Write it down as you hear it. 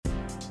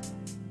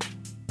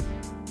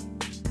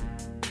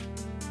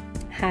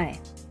Hi,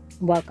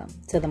 welcome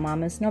to the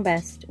Mamas Know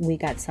Best We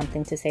Got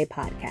Something to Say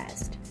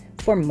podcast.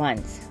 For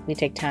months, we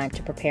take time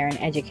to prepare and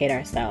educate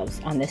ourselves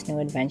on this new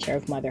adventure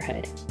of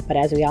motherhood. But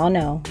as we all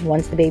know,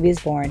 once the baby is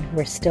born,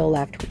 we're still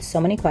left with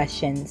so many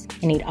questions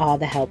and need all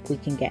the help we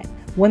can get.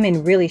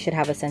 Women really should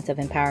have a sense of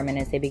empowerment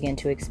as they begin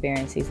to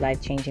experience these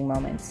life-changing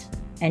moments.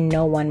 And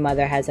no one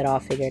mother has it all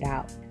figured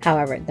out.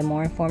 However, the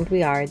more informed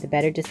we are, the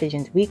better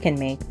decisions we can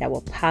make that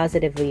will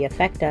positively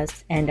affect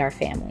us and our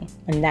family.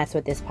 And that's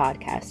what this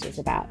podcast is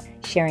about.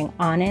 Sharing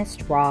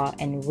honest, raw,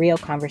 and real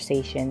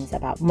conversations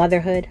about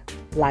motherhood,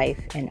 life,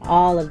 and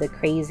all of the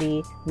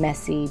crazy,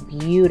 messy,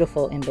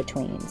 beautiful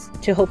in-betweens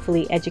to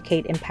hopefully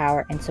educate,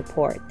 empower, and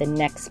support the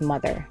next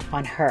mother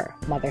on her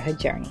motherhood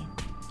journey.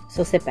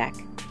 So sit back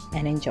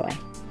and enjoy.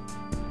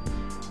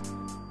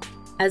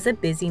 As a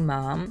busy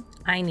mom,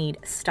 I need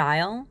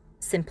style,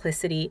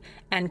 simplicity,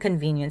 and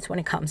convenience when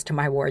it comes to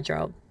my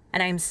wardrobe.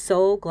 And I am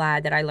so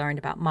glad that I learned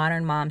about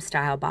Modern Mom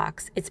Style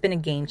Box. It's been a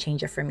game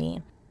changer for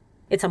me.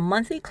 It's a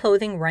monthly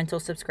clothing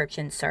rental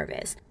subscription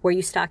service where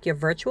you stock your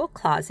virtual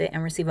closet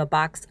and receive a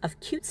box of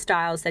cute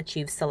styles that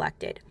you've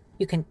selected.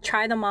 You can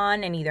try them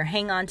on and either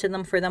hang on to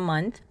them for the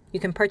month. You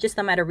can purchase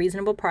them at a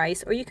reasonable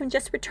price, or you can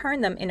just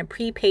return them in a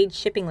prepaid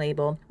shipping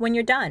label when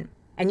you're done.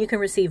 And you can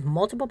receive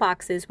multiple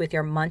boxes with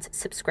your month's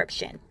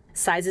subscription.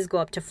 Sizes go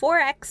up to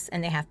 4X,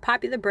 and they have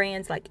popular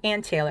brands like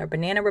Ann Taylor,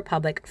 Banana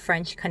Republic,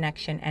 French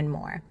Connection, and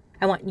more.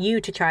 I want you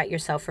to try it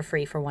yourself for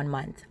free for 1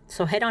 month.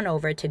 So head on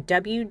over to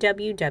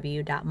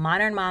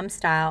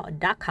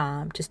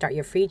www.modernmomstyle.com to start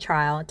your free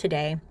trial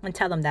today and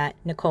tell them that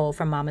Nicole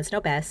from Mamas Know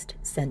Best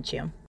sent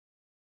you.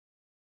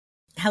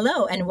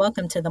 Hello and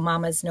welcome to the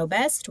Mamas Know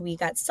Best We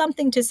Got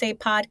Something to Say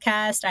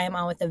podcast. I am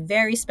on with a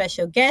very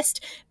special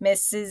guest,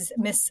 Miss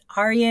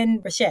Ariane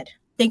Rashid.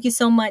 Thank you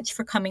so much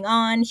for coming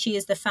on. She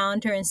is the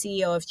founder and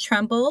CEO of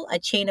Tremble, a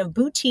chain of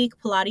boutique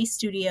Pilates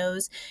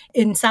studios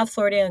in South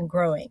Florida and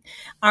growing.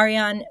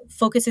 Ariane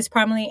focuses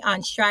primarily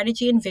on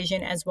strategy and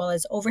vision, as well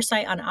as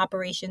oversight on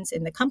operations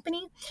in the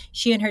company.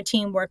 She and her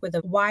team work with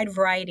a wide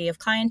variety of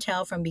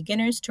clientele, from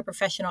beginners to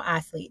professional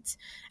athletes.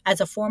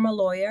 As a former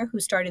lawyer who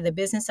started the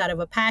business out of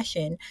a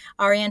passion,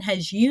 Ariane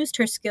has used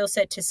her skill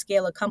set to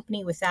scale a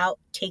company without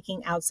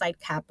taking outside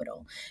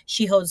capital.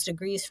 She holds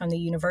degrees from the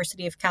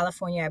University of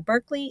California at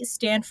Berkeley,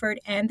 Stanford,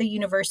 and the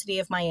University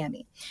of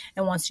Miami,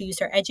 and wants to use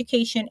her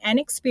education and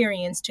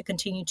experience to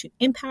continue to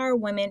empower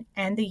women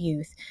and the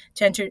youth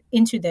to enter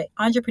into the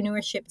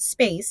entrepreneurship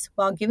space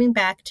while giving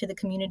back to the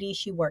community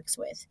she works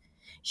with.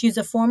 She's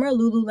a former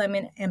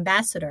Lululemon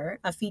ambassador,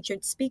 a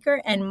featured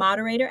speaker, and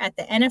moderator at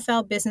the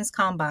NFL Business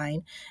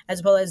Combine,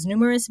 as well as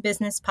numerous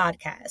business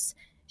podcasts.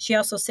 She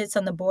also sits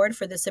on the board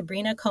for the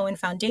Sabrina Cohen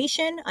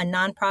Foundation, a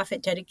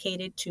nonprofit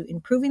dedicated to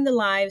improving the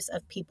lives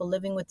of people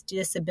living with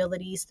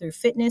disabilities through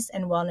fitness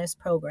and wellness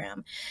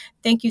program.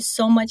 Thank you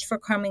so much for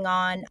coming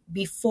on.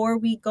 Before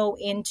we go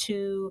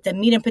into the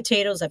meat and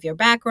potatoes of your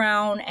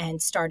background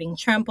and starting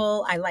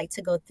Tremble, I like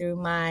to go through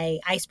my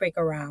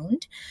icebreaker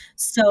round.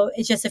 So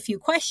it's just a few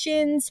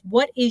questions.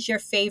 What is your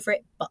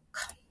favorite book?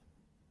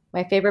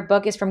 My favorite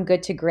book is From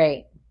Good to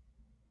Great.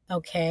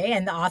 Okay.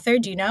 And the author,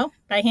 do you know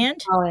by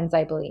hand? Collins,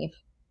 I believe.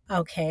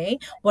 Okay.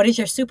 What is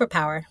your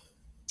superpower?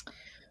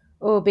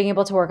 Oh, being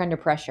able to work under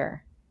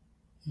pressure.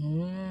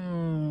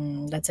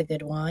 That's a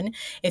good one.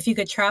 If you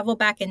could travel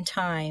back in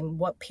time,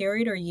 what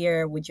period or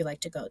year would you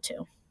like to go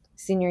to?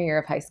 Senior year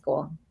of high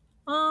school.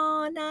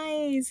 Oh,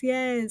 nice.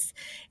 Yes.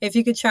 If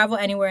you could travel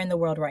anywhere in the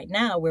world right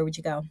now, where would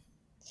you go?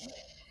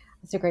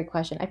 That's a great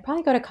question. I'd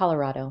probably go to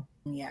Colorado.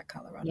 Yeah,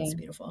 Colorado's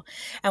beautiful.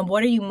 And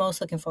what are you most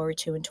looking forward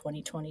to in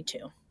 2022?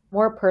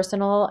 More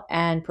personal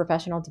and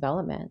professional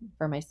development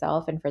for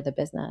myself and for the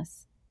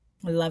business.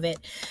 I love it.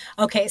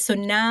 Okay, so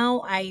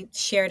now I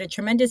shared a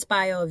tremendous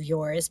bio of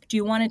yours. Do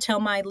you want to tell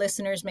my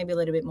listeners maybe a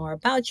little bit more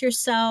about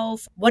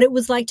yourself, what it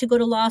was like to go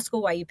to law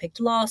school, why you picked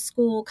law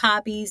school,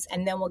 hobbies,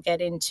 and then we'll get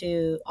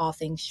into all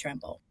things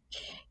Tremble.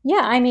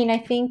 Yeah,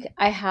 I think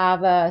I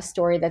have a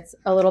story that's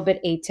a little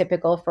bit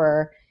atypical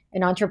for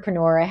an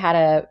entrepreneur. I had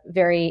a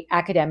very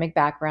academic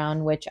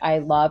background, which I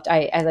loved.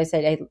 As I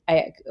said,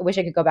 I wish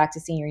I could go back to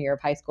senior year of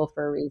high school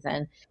for a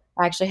reason.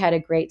 I actually had a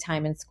great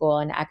time in school,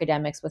 and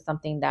academics was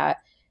something that,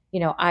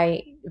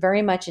 I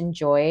very much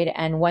enjoyed.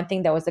 And one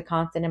thing that was a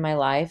constant in my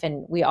life,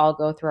 and we all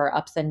go through our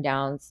ups and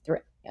downs through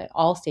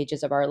all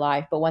stages of our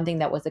life, but one thing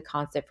that was a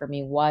constant for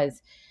me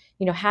was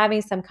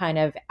having some kind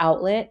of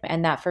outlet.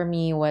 And that for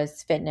me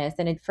was fitness.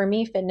 And for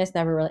me, fitness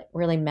never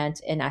really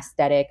meant an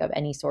aesthetic of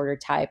any sort or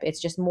type.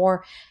 It's just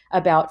more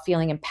about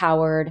feeling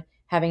empowered,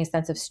 having a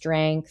sense of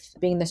strength,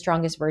 being the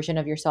strongest version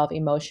of yourself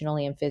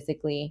emotionally and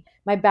physically.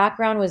 My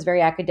background was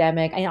very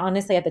academic. And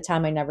honestly, at the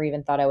time, I never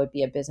even thought I would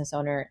be a business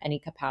owner in any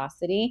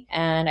capacity.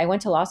 And I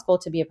went to law school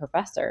to be a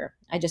professor.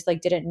 I just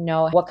didn't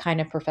know what kind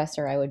of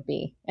professor I would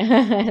be.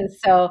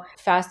 So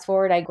fast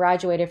forward, I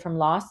graduated from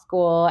law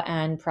school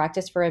and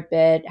practiced for a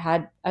bit,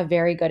 had a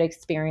very good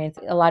experience.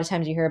 A lot of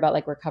times you hear about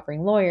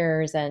recovering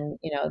lawyers and,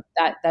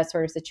 that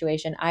sort of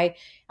situation. I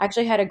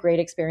actually had a great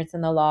experience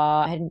in the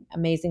law. I had an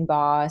amazing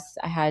boss.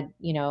 I had,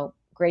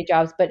 great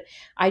jobs, but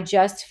I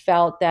just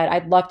felt that I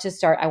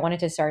wanted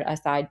to start a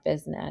side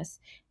business.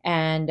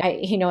 And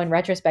in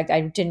retrospect, I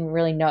didn't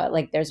really know,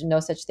 like, there's no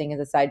such thing as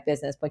a side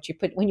business, but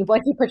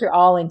once you put your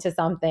all into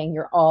something,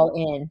 you're all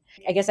in.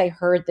 I guess I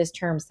heard this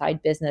term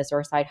side business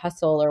or side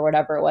hustle or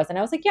whatever it was. And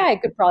I was like, yeah, I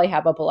could probably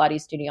have a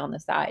Pilates studio on the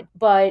side.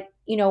 But,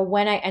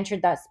 when I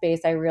entered that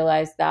space, I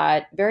realized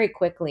that very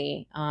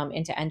quickly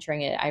into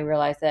entering it, I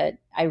realized that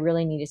I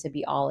really needed to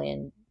be all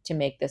in to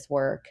make this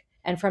work.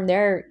 And from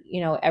there,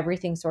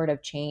 everything sort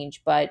of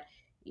changed. But,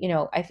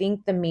 I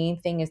think the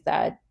main thing is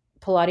that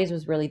Pilates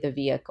was really the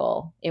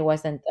vehicle. It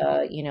wasn't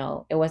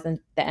the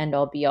end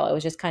all be all. It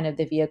was just kind of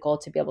the vehicle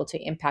to be able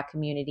to impact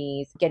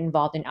communities, get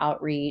involved in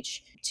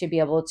outreach, to be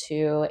able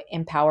to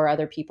empower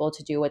other people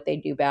to do what they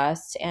do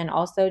best. And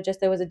also just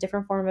there was a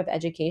different form of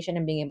education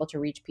and being able to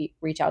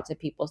reach out to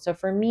people. So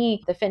for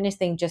me, the fitness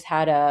thing just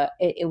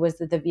it was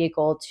the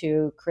vehicle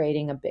to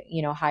creating a bit,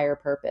 higher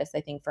purpose,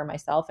 I think, for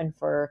myself and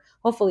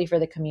hopefully for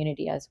the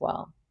community as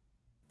well.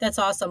 That's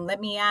awesome.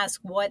 Let me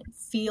ask, what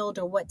field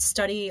or what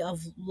study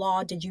of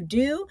law did you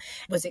do?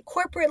 Was it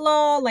corporate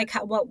law? Like,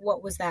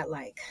 what was that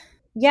like?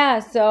 Yeah,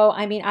 so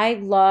I mean, I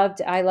loved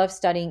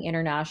studying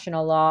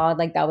international law.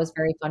 Like that was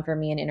very fun for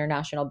me in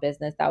international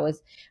business.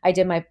 I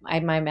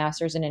had my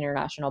master's in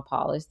international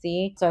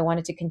policy. So I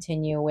wanted to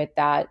continue with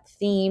that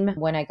theme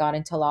when I got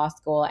into law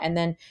school. And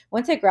then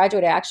once I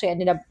graduated, I actually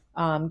ended up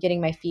getting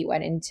my feet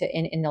wet in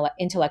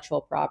intellectual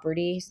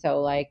property.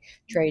 So like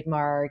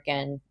trademark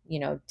and,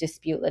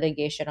 dispute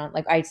litigation on,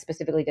 like, I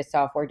specifically did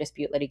software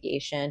dispute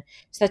litigation,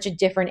 such a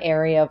different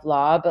area of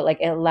law, but like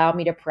it allowed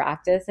me to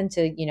practice and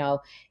to,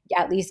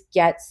 at least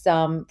get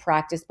some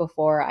practice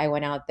before I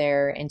went out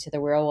there into the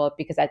real world.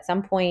 Because at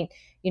some point,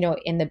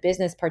 in the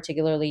business,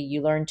 particularly,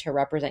 you learn to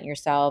represent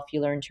yourself,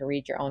 you learn to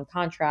read your own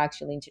contracts,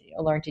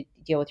 learn to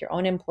deal with your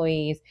own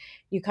employees.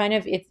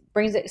 It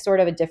brings it sort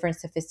of a different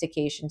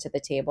sophistication to the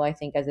table, I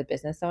think, as a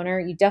business owner.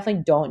 You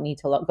definitely don't need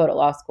to go to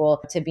law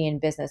school to be in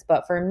business.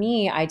 But for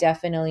me, I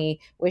definitely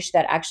wish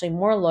that actually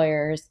more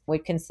lawyers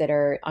would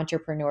consider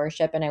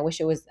entrepreneurship. And I wish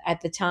it was,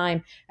 at the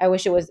time, I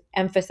wish it was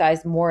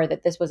emphasized more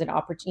that this was an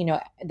opportunity,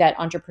 that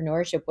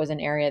entrepreneurship was an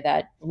area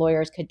that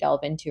lawyers could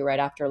delve into right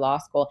after law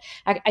school.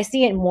 I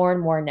see it more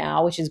and more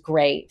now, which is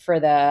great for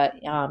the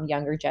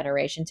younger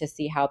generation to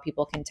see how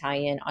people can tie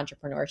in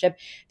entrepreneurship.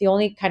 The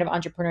only kind of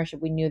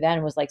entrepreneurship we knew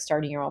then was like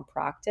starting your own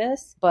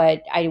practice,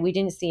 but we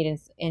didn't see it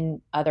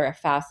in other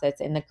facets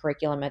in the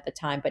curriculum at the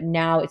time. But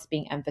now it's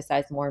being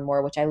emphasized more and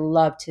more, which I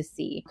love to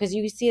see, because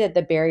you see that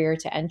the barrier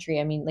to entry,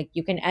 I mean, like,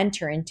 you can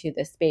enter into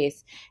this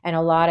space, and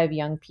a lot of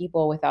young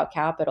people without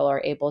capital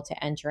are able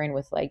to enter in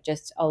with like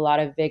just a lot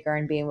of vigor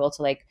and being able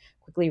to like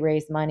quickly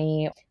raise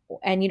money.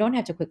 And you don't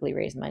have to quickly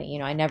raise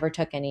money. I never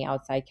took any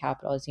outside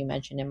capital, as you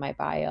mentioned in my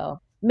bio.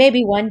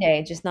 Maybe one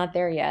day, just not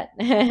there yet.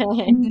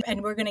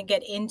 And we're going to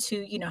get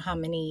into, how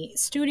many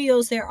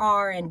studios there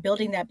are and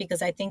building that,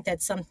 because I think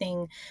that's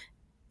something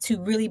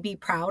to really be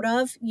proud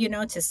of,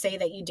 to say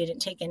that you didn't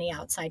take any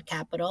outside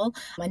capital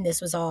and this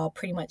was all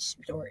pretty much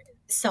or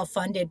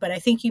self-funded. But I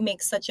think you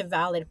make such a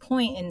valid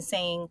point in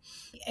saying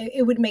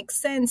it would make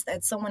sense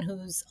that someone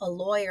who's a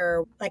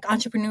lawyer, like,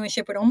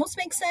 entrepreneurship would almost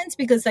make sense,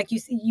 because like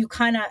you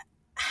kind of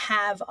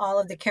have all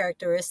of the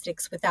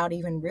characteristics without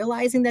even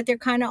realizing that they're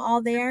kind of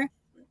all there.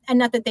 And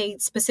not that they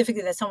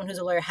specifically, that someone who's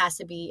a lawyer has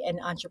to be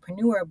an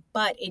entrepreneur,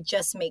 but it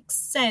just makes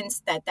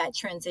sense that that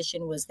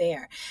transition was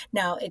there.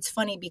 Now, it's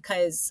funny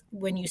because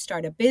when you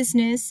start a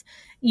business,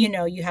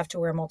 you have to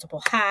wear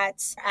multiple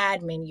hats: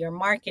 admin, your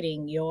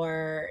marketing,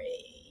 your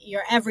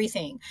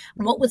everything.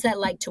 What was that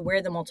like to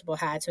wear the multiple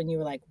hats when you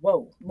were like,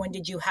 whoa, when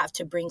did you have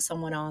to bring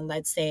someone on,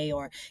 let's say,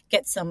 or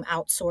get some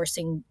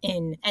outsourcing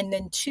in? And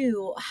then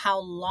two, how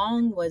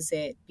long was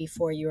it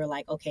before you were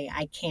like, okay,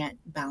 I can't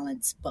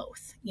balance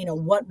both?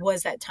 What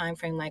was that time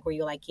frame like where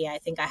you're like, yeah, I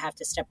think I have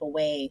to step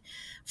away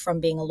from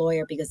being a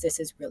lawyer because this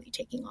is really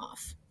taking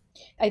off?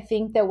 I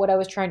think that what I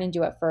was trying to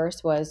do at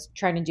first was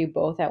trying to do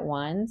both at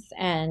once.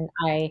 And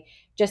I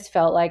just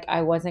felt like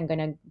I wasn't going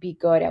to be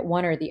good at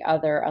one or the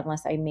other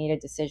unless I made a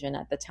decision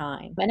at the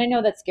time. And I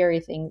know that's a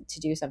scary thing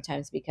to do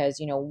sometimes because,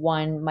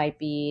 one might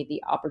be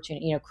the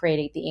opportunity,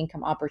 creating the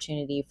income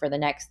opportunity for the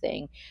next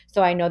thing.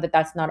 So I know that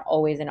that's not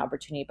always an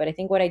opportunity. But I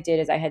think what I did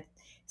is I had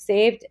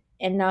saved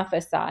enough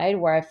aside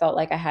where I felt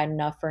like I had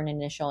enough for an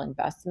initial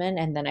investment.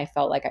 And then I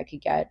felt like I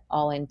could get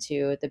all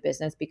into the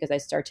business because I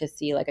start to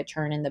see like a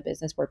turn in the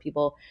business where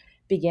people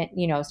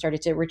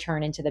started to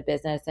return into the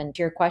business. And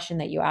to your question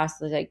that you asked,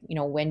 was like,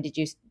 when did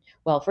you,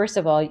 well, first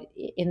of all,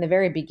 in the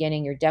very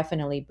beginning, you're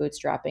definitely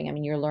bootstrapping. I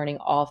mean, you're learning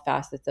all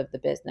facets of the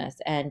business.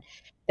 And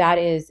that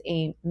is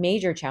a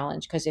major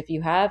challenge because if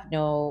you have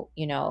no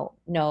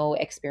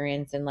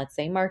experience in, let's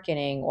say,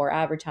 marketing or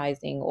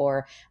advertising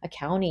or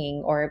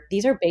accounting, or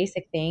these are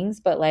basic things,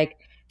 but like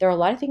there are a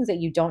lot of things that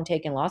you don't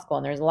take in law school,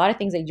 and there's a lot of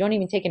things that you don't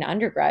even take in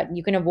undergrad.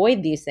 You can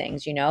avoid these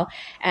things,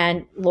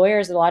 and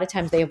lawyers, a lot of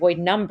times they avoid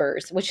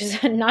numbers, which is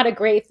not a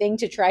great thing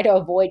to try to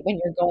avoid when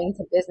you're going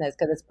to business,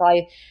 because it's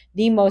probably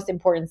the most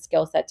important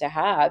skill set to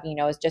have,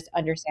 is just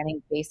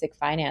understanding basic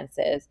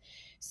finances.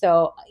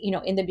 So,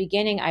 in the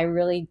beginning, I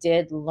really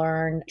did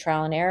learn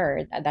trial and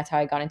error. That's how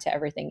I got into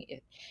everything.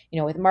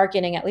 With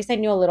marketing, at least I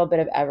knew a little bit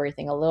of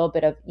everything, a little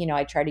bit of,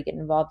 I tried to get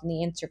involved in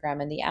the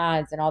Instagram and the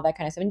ads and all that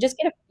kind of stuff and just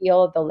get a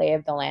feel of the lay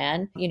of the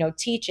land.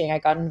 Teaching, I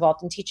got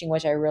involved in teaching,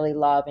 which I really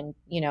love. And,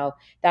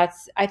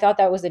 I thought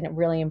that was a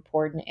really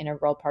important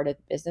integral part of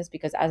the business,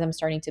 because as I'm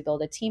starting to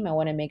build a team, I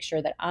want to make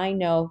sure that I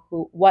know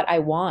what I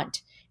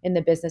want in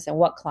the business and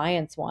what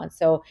clients want.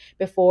 So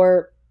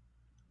before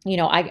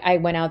I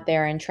went out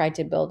there and tried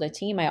to build a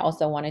team, I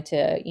also wanted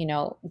to,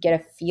 get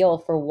a feel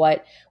for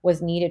what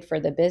was needed for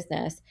the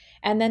business.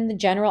 And then the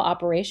general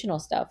operational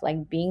stuff,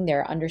 like being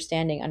there,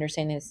 understanding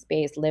the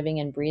space, living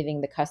and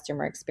breathing the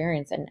customer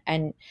experience.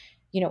 And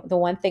the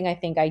one thing I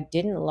think I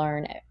didn't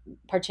learn,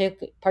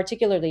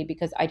 particularly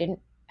because I didn't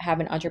have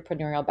an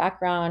entrepreneurial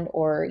background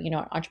or, an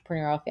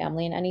entrepreneurial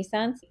family in any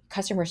sense,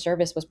 customer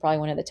service was probably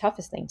one of the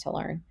toughest things to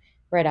learn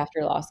right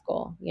after law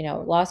school.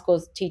 Law school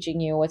is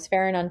teaching you what's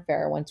fair and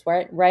unfair, what's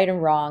right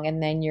and wrong.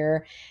 And then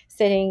you're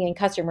sitting in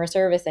customer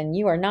service and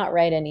you are not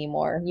right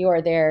anymore. You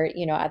are there,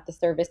 at the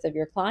service of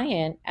your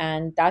client.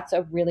 And that's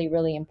a really,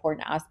 really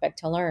important aspect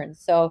to learn.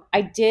 So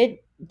I did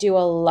do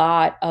a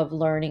lot of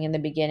learning in the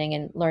beginning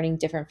and learning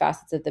different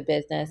facets of the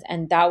business.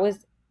 And that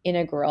was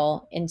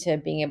integral into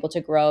being able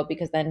to grow,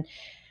 because then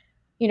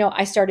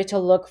I started to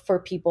look for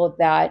people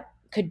that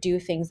could do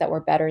things that were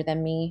better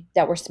than me,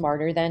 that were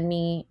smarter than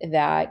me,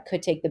 that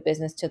could take the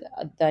business to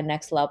the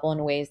next level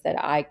in ways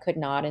that I could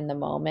not in the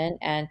moment.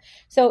 And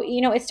so,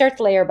 it starts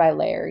layer by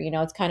layer.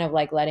 It's kind of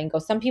like letting go.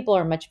 Some people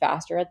are much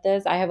faster at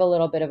this. I have a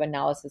little bit of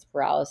analysis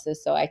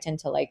paralysis, so I tend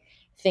to like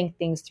think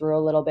things through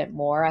a little bit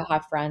more. I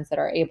have friends that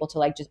are able to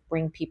like just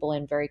bring people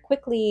in very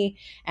quickly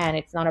and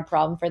it's not a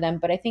problem for them.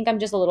 But I think I'm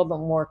just a little bit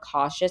more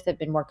cautious. I've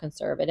been more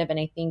conservative. And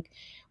I think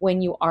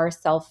when you are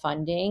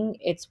self-funding,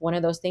 it's one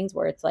of those things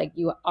where it's like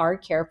you are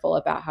careful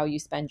about how you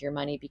spend your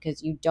money,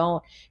 because you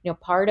don't,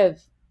 part of,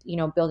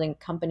 building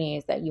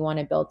companies that you want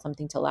to build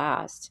something to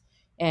last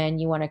and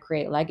you want to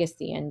create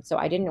legacy. And so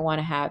I didn't want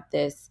to have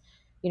this,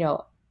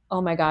 oh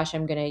my gosh,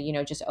 I'm going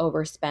to, just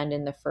overspend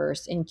in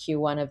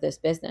Q1 of this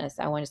business.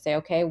 I want to say,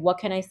 okay, what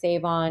can I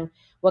save on?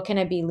 What can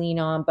I be lean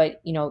on?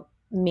 But,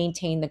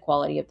 maintain the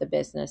quality of the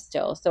business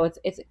still. So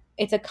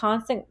it's a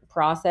constant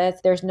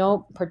process. There's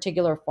no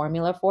particular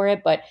formula for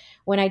it, but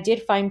when I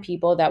did find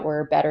people that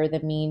were better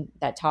than me,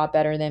 that taught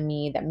better than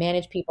me, that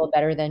managed people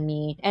better than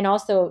me, and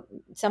also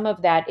some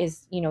of that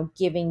is,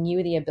 giving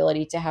you the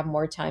ability to have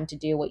more time to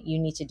do what you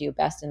need to do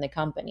best in the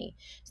company.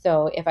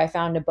 So if I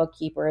found a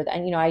bookkeeper,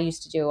 and I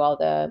used to do all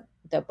the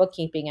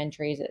bookkeeping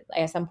entries,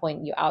 at some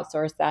point you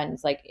outsource that and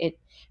it's like it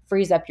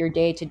frees up your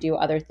day to do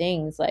other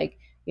things. Like,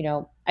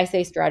 I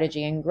say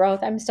strategy and growth,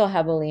 I'm still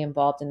heavily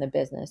involved in the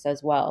business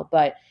as well.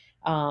 But,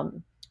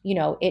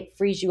 it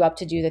frees you up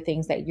to do the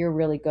things that you're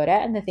really good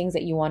at and the things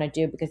that you want to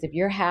do. Because if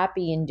you're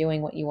happy in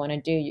doing what you want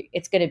to do,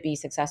 it's going to be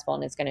successful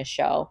and it's going to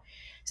show.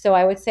 So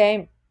I would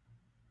say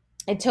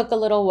it took a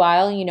little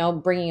while,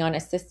 bringing on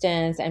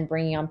assistants and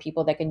bringing on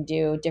people that can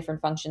do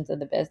different functions of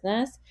the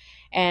business.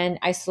 And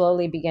I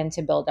slowly began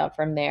to build up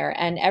from there.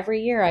 And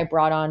every year I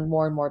brought on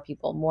more and more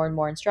people, more and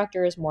more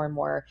instructors, more and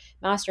more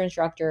master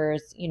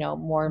instructors,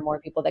 more and more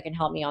people that can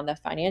help me on the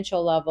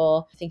financial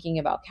level, thinking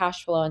about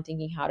cash flow and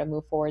thinking how to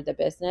move forward the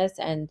business.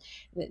 And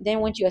then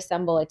once you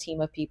assemble a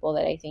team of people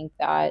that I think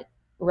that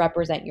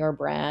represent your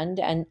brand,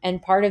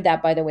 and part of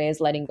that, by the way,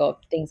 is letting go of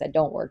things that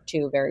don't work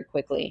too very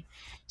quickly.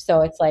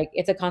 So it's like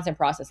it's a constant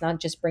process, not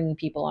just bringing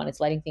people on,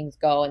 it's letting things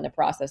go in the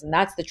process. And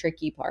that's the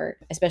tricky part,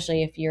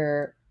 especially if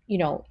you're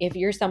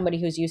somebody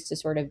who's used to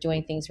sort of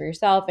doing things for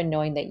yourself and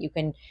knowing that you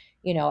can,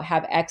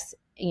 have X,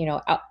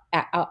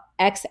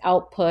 X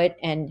output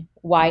and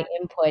Y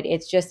input.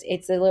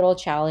 It's a little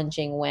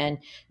challenging when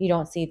you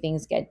don't see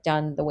things get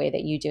done the way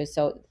that you do.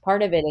 So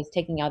part of it is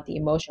taking out the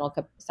emotional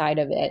side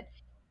of it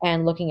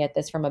and looking at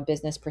this from a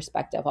business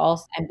perspective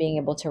also, and being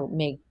able to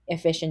make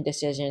efficient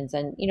decisions,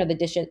 and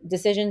the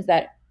decisions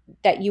that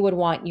you would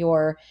want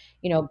your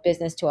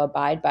business to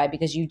abide by,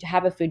 because you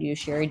have a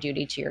fiduciary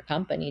duty to your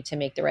company to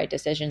make the right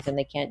decisions, and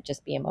they can't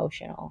just be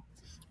emotional.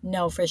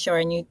 No, for sure.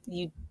 And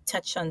you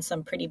touched on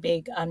some pretty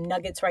big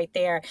nuggets right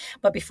there.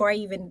 But before I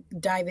even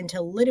dive into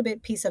a little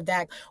bit piece of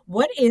that,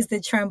 what is the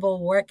Tremble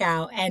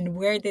workout and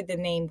where did the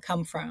name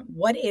come from?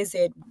 What is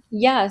it?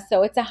 Yeah,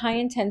 so it's a high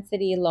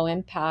intensity, low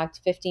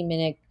impact,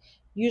 15-minute,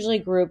 usually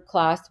group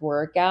class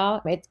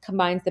workout. It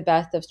combines the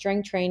best of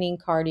strength training,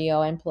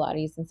 cardio, and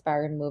Pilates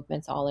inspired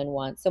movements all in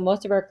one. So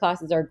most of our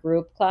classes are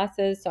group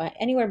classes. So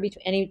anywhere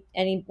between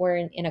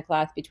anywhere in a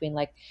class between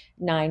like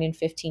 9 and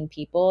 15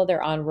 people.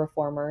 They're on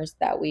reformers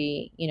that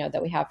we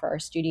have for our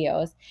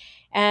studios.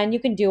 And you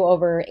can do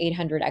over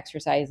 800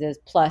 exercises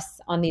plus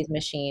on these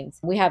machines.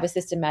 We have a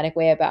systematic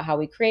way about how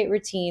we create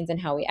routines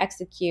and how we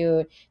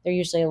execute. They're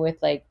usually with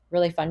like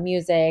really fun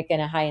music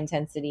and a high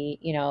intensity,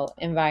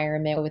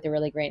 environment with a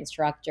really great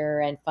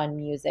instructor and fun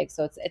music.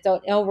 So it's an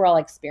overall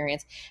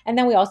experience. And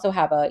then we also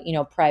have a,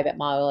 private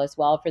model as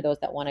well for those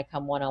that want to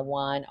come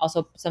one-on-one.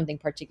 Also something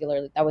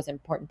particularly that was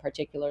important,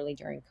 particularly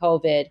during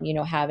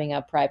COVID, having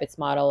a privates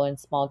model and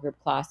small group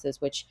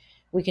classes, which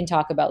we can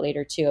talk about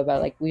later too,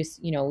 about like we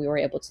were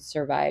able to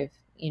survive,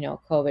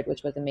 COVID,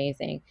 which was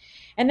amazing.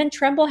 And then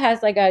Tremble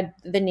has like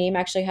the name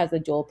actually has a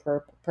dual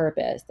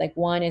purpose. Like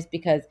one is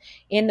because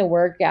in the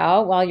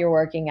workout, while you're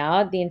working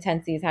out, the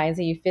intensity is high, and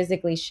so you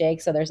physically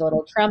shake, so there's a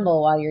little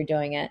tremble while you're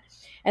doing it.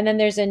 And then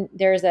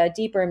there's a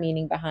deeper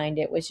meaning behind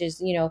it, which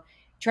is,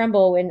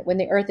 tremble, when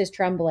the earth is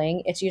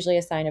trembling, it's usually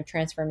a sign of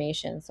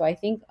transformation. So I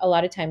think a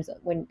lot of times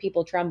when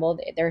people tremble,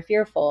 they're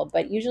fearful,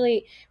 but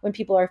usually when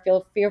people are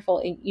fearful,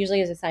 it usually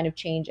is a sign of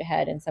change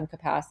ahead in some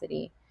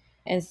capacity.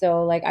 And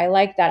so like I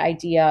like that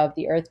idea of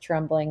the earth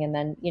trembling, and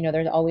then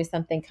there's always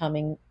something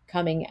coming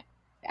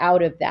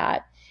out of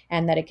that,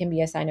 and that it can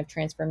be a sign of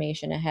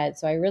transformation ahead.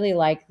 So I really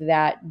like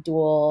that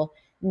dual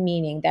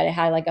meaning, that it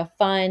had like a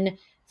fun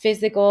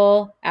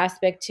physical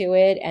aspect to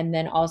it, and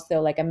then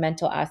also like a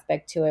mental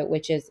aspect to it,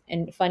 which is,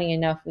 and funny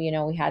enough, we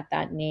had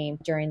that name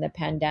during the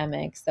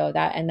pandemic. So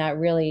that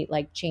really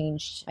like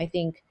changed, I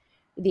think,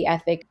 the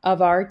ethic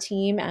of our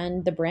team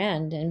and the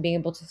brand, and being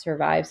able to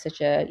survive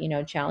such a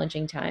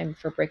challenging time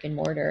for brick and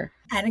mortar.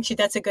 And actually,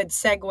 that's a good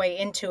segue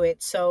into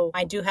it. So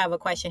I do have a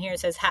question here.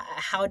 It says,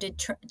 how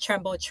did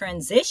Tremble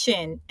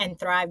transition and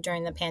thrive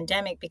during the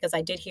pandemic? Because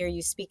I did hear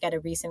you speak at a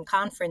recent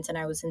conference and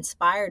I was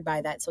inspired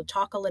by that. So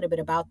talk a little bit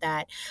about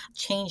that,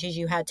 changes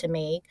you had to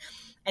make,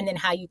 and then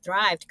how you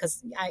thrived.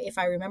 Because if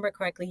I remember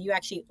correctly, you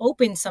actually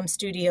opened some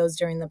studios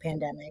during the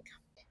pandemic.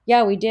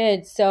 Yeah, we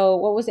did. So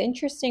what was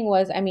interesting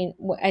was, I mean,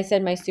 I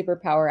said my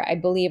superpower, I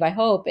believe, I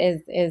hope,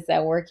 is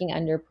working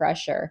under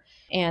pressure,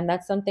 and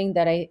that's something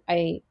that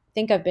I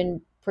think I've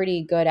been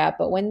pretty good at.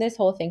 But when this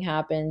whole thing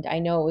happened, I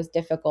know it was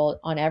difficult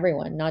on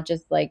everyone, not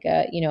just like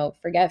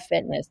forget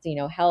fitness,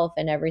 health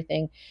and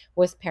everything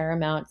was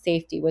paramount,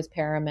 safety was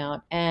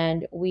paramount,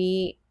 and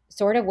we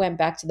sort of went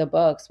back to the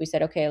books. We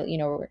said, okay, we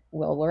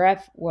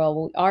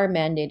are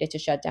mandated to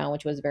shut down,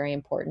 which was very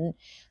important.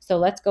 So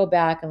let's go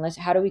back and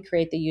how do we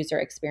create the user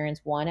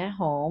experience, one, at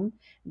home,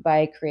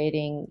 by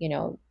creating,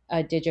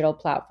 a digital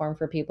platform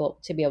for people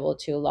to be able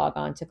to log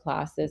on to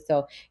classes.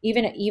 So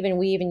even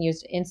we even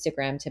used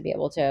Instagram to be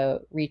able to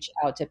reach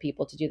out to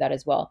people to do that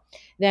as well.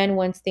 Then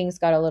once things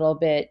got a little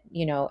bit,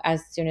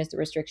 as soon as the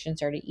restrictions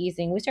started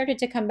easing, we started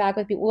to come back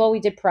with people. Well, we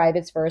did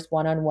privates first,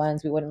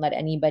 one-on-ones. We wouldn't let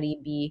anybody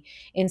be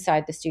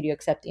inside the studio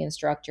except the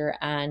instructor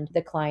and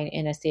the client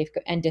in a safe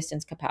and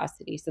distance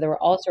capacity. So there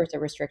were all sorts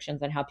of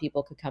restrictions on how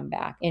people could come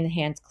back,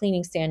 enhanced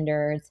cleaning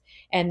standards.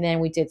 And then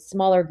we did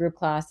smaller group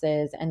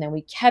classes. And then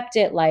we kept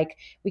it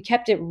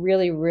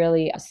really,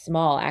 really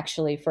small,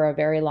 actually, for a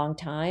very long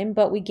time.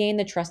 But we gained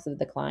the trust of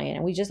the client,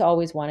 and we just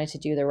always wanted to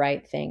do the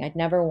right thing. I'd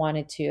never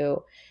wanted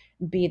to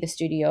be the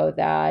studio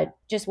that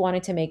just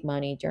wanted to make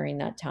money during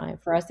that time.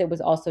 For us, it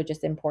was also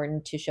just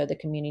important to show the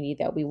community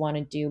that we want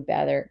to do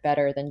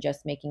better than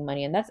just making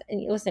money. And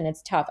listen,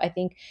 it's tough. I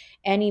think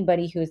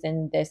anybody who's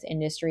in this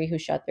industry who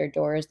shut their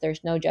doors,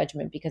 there's no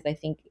judgment, because I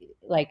think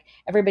like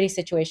everybody's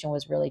situation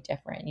was really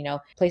different.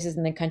 Places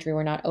in the country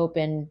were not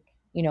open,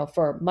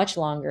 for much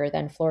longer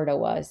than Florida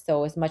was. So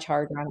it was much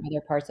harder on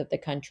other parts of the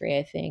country,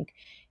 I think.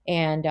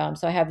 And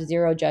so I have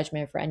zero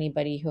judgment for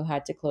anybody who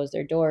had to close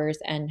their doors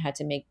and had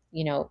to make,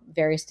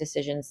 various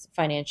decisions,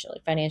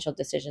 financial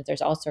decisions.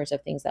 There's all sorts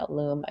of things that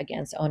loom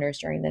against owners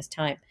during this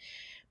time.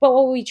 But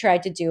what we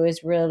tried to do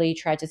is really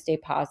try to stay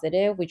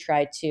positive. We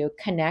tried to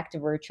connect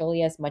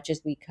virtually as much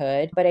as we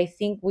could. But I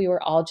think we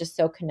were all just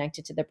so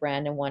connected to the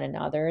brand and one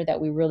another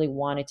that we really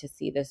wanted to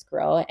see this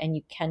grow. And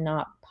you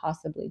cannot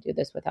possibly do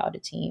this without a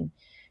team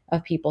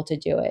of people to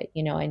do it.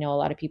 I know a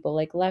lot of people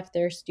like left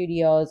their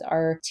studios.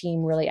 Our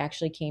team really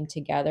actually came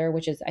together,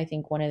 which is, I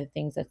think, one of the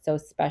things that's so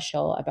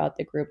special about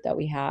the group that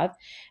we have.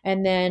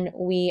 And then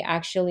we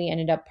actually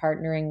ended up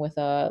partnering with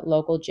a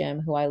local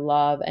gym who I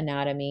love,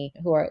 Anatomy,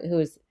 who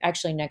is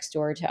actually next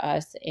door to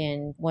us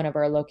in one of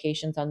our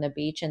locations on the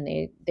beach. And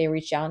they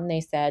reached out and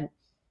they said,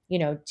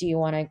 do you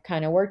want to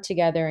kind of work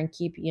together and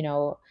keep,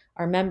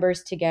 our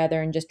members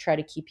together and just try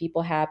to keep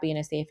people happy in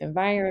a safe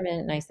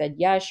environment? And I said,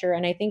 yeah, sure.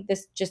 And I think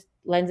this just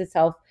lends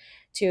itself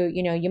to,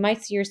 you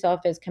might see yourself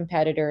as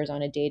competitors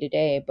on a day to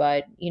day,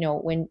 but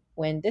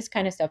when this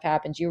kind of stuff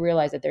happens, you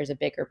realize that there's a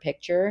bigger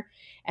picture,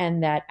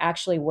 and that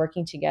actually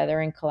working together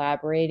and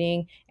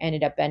collaborating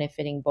ended up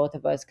benefiting both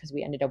of us, because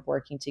we ended up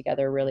working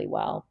together really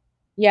well.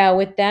 Yeah,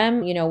 with them,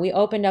 we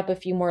opened up a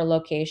few more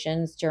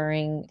locations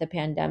during the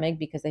pandemic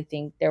because I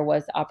think there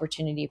was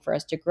opportunity for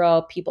us to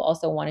grow. People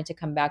also wanted to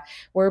come back.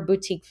 We're a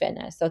boutique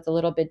fitness, so it's a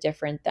little bit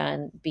different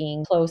than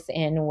being close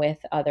in with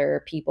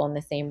other people in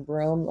the same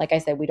room. Like I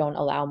said, we don't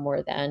allow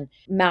more than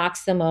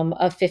maximum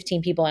of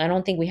 15 people. And I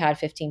don't think we had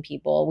 15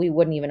 people. We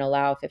wouldn't even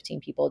allow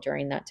 15 people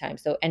during that time.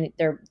 So, and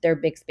they're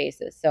big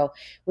spaces. So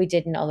we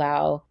didn't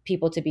allow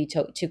people to be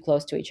too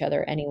close to each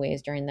other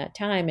anyways during that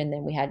time. And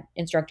then we had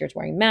instructors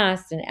wearing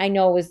masks. And I know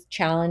know it was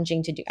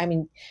challenging to do. I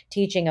mean,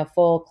 teaching a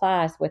full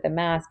class with a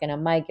mask and a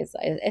mic is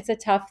it's a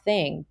tough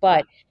thing,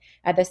 but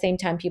at the same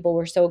time, people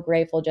were so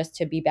grateful just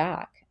to be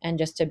back and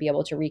just to be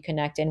able to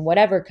reconnect in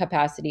whatever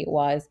capacity it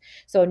was.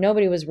 So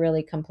nobody was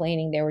really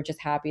complaining. They were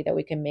just happy that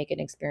we can make an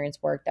experience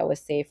work that was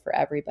safe for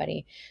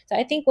everybody. So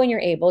I think when you're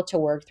able to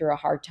work through a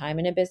hard time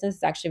in a business,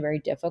 it's actually very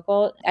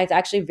difficult. It's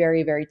actually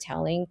very, very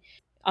telling.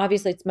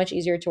 Obviously, it's much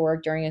easier to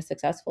work during a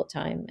successful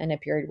time and a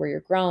period where you're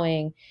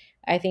growing.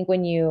 I think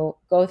when you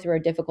go through a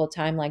difficult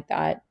time like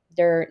that,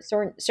 there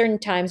are certain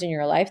times in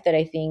your life that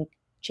I think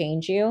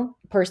change you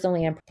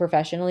personally and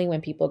professionally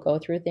when people go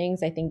through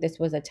things. I think this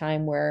was a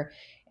time where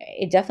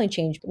it definitely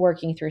changed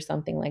working through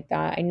something like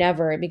that. I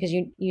never, because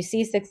you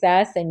see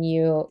success and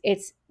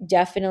it's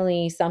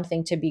definitely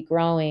something to be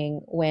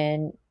growing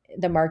when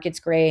the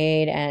market's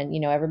great and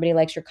everybody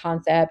likes your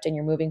concept and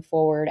you're moving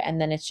forward, and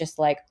then it's just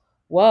like,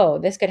 whoa,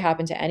 this could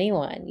happen to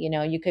anyone.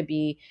 You could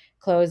be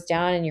closed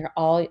down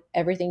and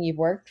everything you've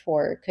worked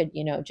for could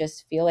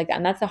just feel like that.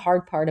 And that's the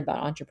hard part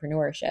about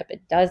entrepreneurship.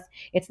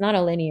 It's not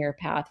a linear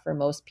path for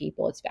most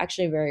people. It's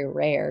actually very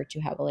rare to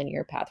have a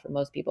linear path for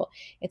most people.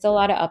 It's a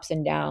lot of ups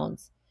and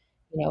downs,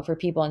 for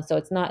people. And so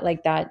it's not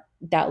like that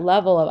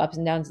level of ups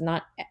and downs,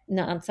 not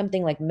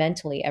something like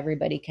mentally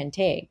everybody can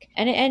take.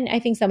 And I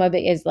think some of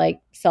it is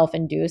like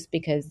self-induced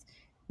because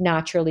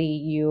naturally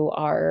you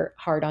are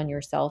hard on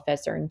yourself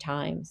at certain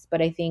times.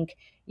 But I think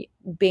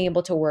being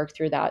able to work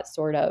through that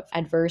sort of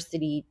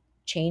adversity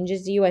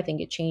changes you. I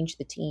think it changed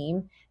the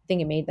team. I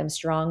think it made them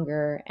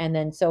stronger. And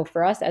then so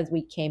for us, as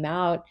we came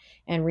out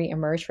and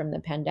reemerged from the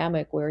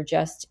pandemic, we were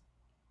just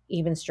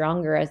even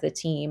stronger as a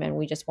team, and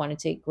we just wanted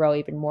to grow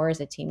even more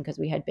as a team because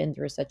we had been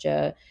through such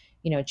a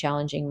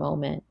challenging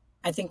moment.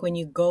 I think when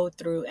you go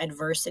through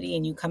adversity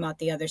and you come out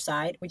the other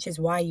side, which is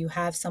why you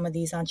have some of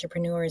these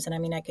entrepreneurs. And I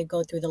mean, I could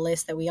go through the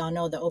list that we all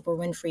know, the Oprah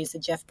Winfrey's,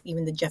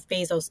 even the Jeff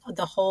Bezos,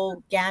 the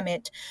whole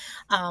gamut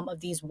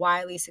of these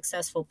wildly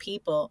successful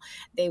people.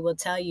 They will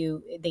tell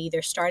you they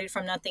either started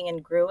from nothing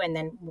and grew and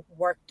then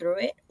worked through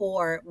it,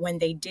 or when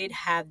they did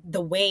have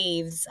the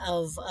waves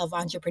of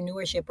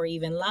entrepreneurship or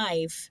even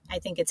life, I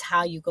think it's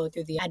how you go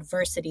through the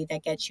adversity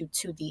that gets you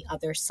to the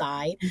other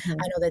side. Mm-hmm. I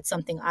know that's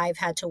something I've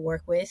had to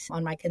work with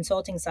on my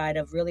consulting side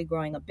of really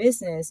growing a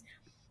business,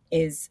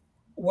 is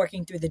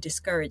working through the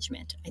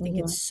discouragement. I think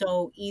it's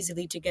so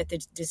easily to get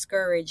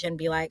discouraged and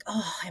be like,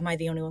 oh, am I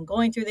the only one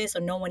going through this?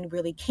 Or no one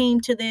really came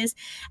to this,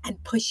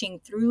 and pushing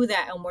through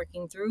that and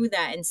working through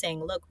that and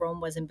saying, look, Rome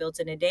wasn't built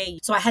in a day.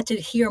 So I had to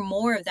hear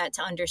more of that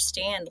to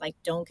understand, like,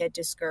 don't get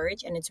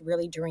discouraged. And it's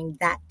really during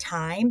that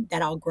time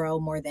that I'll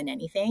grow more than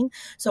anything.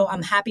 So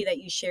I'm happy that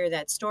you share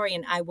that story.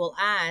 And I will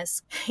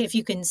ask if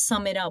you can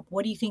sum it up.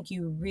 What do you think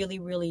you really,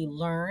 really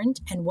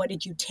learned? And what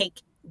did you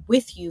take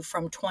with you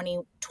from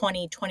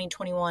 2020,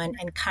 2021,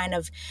 and kind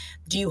of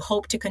do you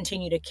hope to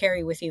continue to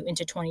carry with you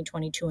into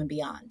 2022 and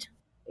beyond?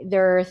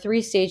 There are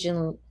three stages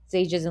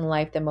in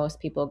life that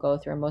most people go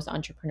through, most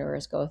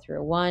entrepreneurs go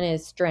through. One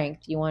is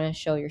strength. You want to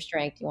show your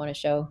strength. You want to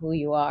show who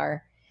you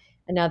are.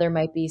 Another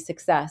might be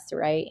success,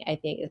 right? I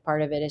think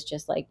part of it is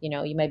just like,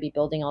 you might be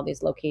building all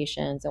these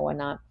locations and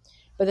whatnot.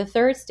 But the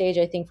third stage,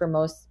 I think, for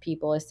most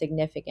people is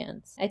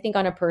significance. I think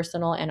on a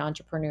personal and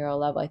entrepreneurial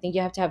level, I think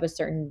you have to have a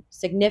certain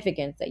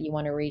significance that you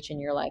want to reach in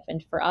your life.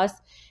 And for us,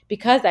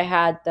 because I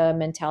had the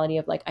mentality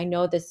of like, I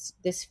know this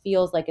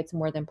feels like it's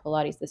more than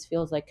Pilates. This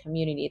feels like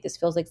community. This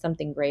feels like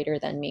something greater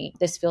than me.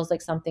 This feels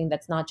like something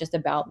that's not just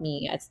about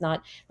me. It's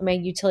not, my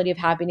utility of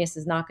happiness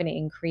is not going to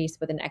increase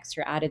with an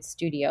extra added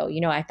studio.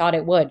 I thought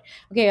it would.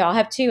 Okay, I'll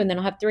have 2, and then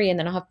I'll have 3, and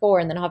then I'll have 4,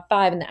 and then I'll have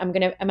 5, and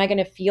am I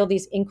gonna feel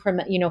these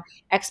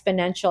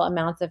exponential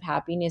amounts of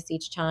happiness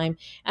each time?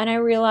 And I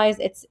realize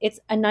it's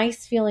a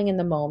nice feeling in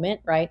the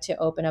moment, right? To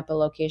open up a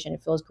location,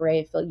 it feels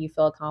great. You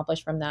feel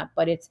accomplished from that,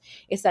 but it's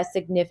that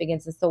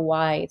significance. It's the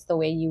why. It's the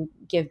way you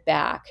give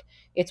back.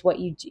 It's what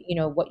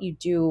what you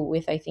do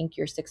with, I think,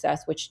 your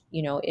success, which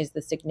is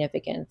the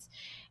significance.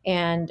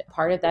 And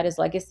part of that is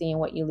legacy and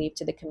what you leave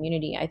to the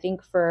community. I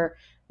think for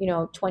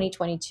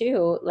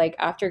 2022, like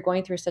after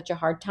going through such a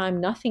hard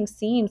time, nothing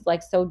seems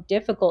like so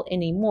difficult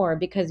anymore,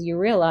 because you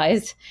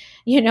realize,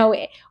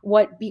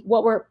 what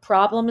were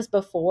problems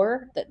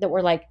before that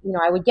were like,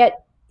 I would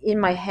get in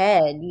my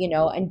head,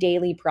 and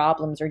daily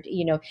problems, or,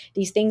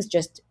 these things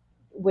just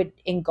would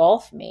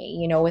engulf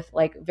me, with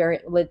like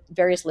various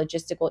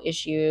logistical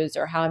issues,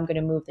 or how I'm going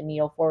to move the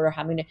needle forward, or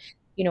how I'm going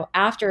to,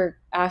 after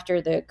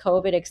the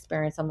COVID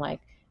experience, I'm like,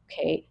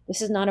 okay,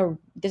 this is not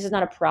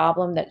a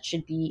problem that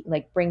should be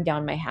like bring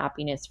down my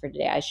happiness for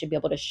today. I should be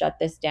able to shut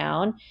this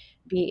down,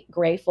 be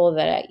grateful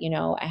that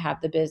I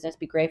have the business,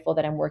 be grateful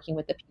that I'm working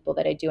with the people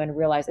that I do, and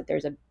realize that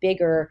there's a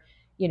bigger,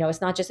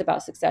 it's not just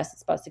about success,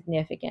 it's about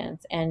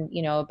significance, and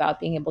about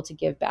being able to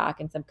give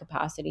back in some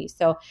capacity.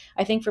 So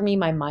I think for me,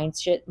 my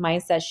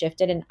mindset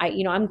shifted, and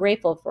I'm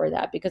grateful for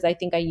that, because I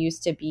think I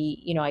used to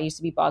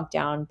be bogged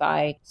down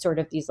by sort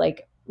of these,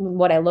 like,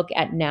 what I look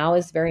at now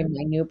as very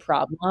minute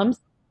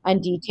problems.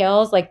 and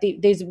details, like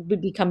these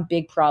would become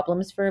big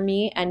problems for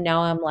me. And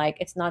now I'm like,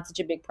 it's not such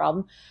a big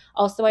problem.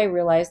 Also, I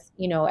realized,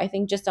 I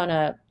think just on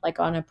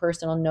a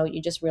personal note,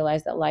 you just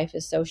realize that life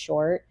is so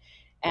short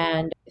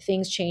and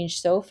things change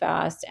so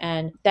fast.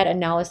 And that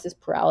analysis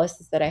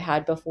paralysis that I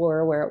had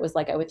before, where it was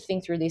like I would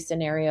think through these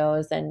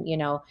scenarios and,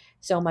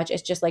 so much,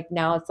 it's just like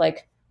now it's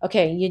like,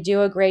 okay, you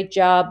do a great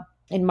job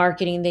in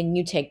marketing, then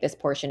you take this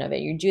portion of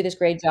it. You do this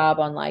great job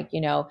on like,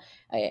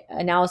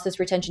 analysis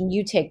retention,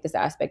 you take this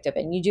aspect of it,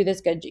 and you do this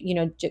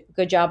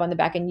good job on the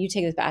back end, you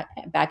take this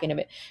back end of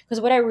it.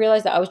 Because what I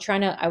realized that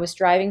I was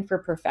striving for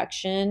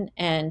perfection,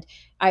 and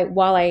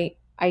while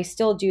I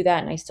still do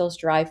that and I still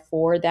strive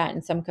for that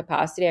in some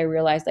capacity, I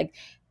realized like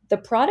the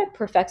product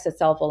perfects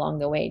itself along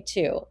the way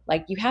too.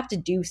 Like you have to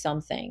do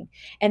something.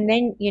 And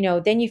then,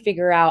 then you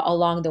figure out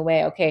along the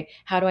way, okay,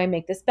 how do I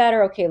make this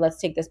better? Okay, let's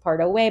take this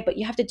part away, but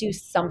you have to do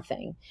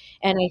something.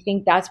 And I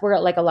think that's where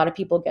like a lot of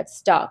people get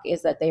stuck,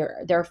 is that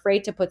they're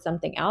afraid to put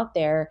something out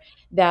there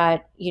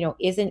that,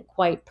 isn't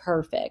quite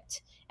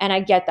perfect. And I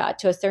get that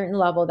to a certain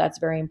level, that's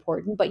very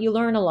important, but you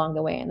learn along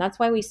the way. And that's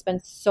why we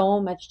spend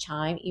so much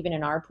time, even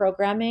in our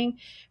programming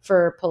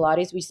for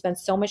Pilates, we spend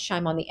so much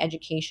time on the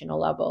educational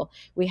level.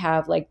 We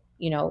have like,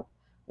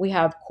 we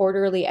have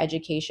quarterly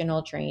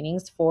educational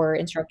trainings for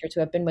instructors who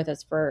have been with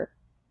us for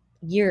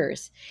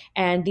years,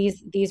 and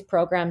these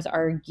programs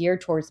are geared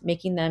towards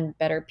making them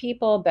better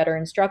people, better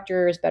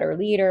instructors, better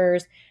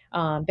leaders,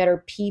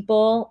 better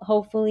people,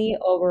 hopefully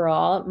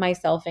overall,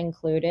 myself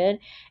included.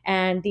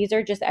 And these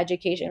are just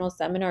educational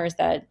seminars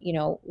that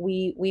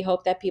we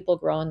hope that people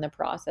grow in the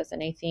process.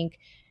 And I think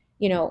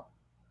you know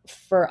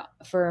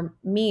for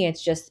me,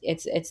 it's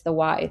the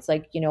why. It's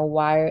like,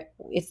 why,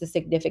 it's the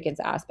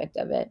significance aspect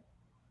of it.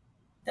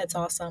 That's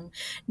awesome.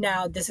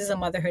 Now, this is a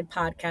motherhood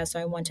podcast, so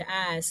I want to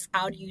ask,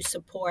 how do you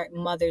support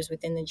mothers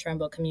within the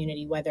Trumbo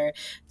community, whether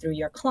through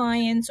your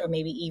clients or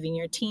maybe even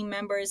your team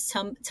members?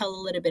 Tell a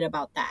little bit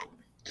about that.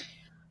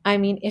 I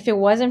mean, if it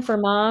wasn't for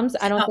moms,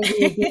 I don't think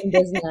we would be in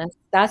business.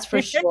 That's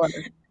for sure.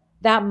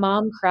 That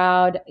mom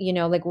crowd,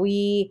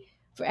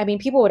 I mean,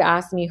 people would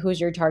ask me,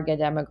 who's your target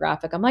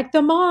demographic? I'm like,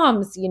 the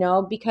moms,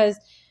 because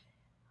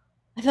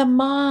the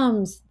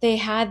moms, they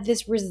had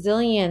this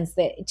resilience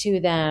to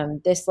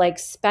them, this like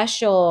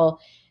special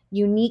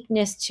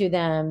uniqueness to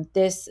them,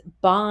 this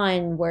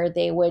bond where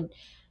they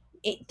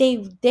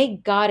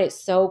got it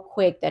so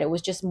quick that it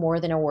was just more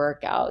than a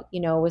workout.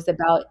 It was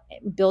about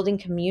building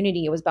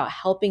community. It was about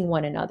helping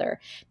one another.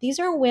 These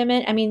are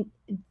women. I mean,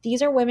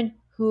 these are women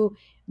who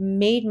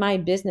made my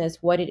business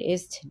what it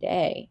is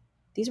today.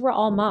 These were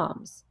all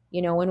moms.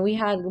 When we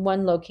had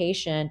one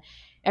location,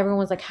 everyone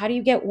was like, how do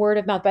you get word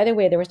of mouth? By the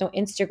way, there was no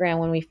Instagram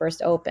when we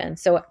first opened.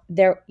 So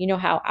there,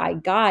 how I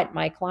got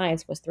my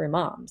clients was through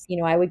moms.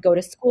 I would go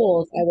to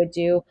schools, I would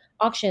do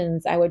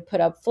auctions, I would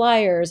put up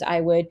flyers, I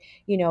would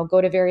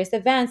go to various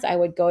events, I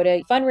would go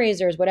to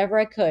fundraisers, whatever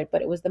I could.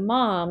 But it was the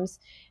moms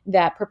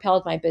that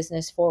propelled my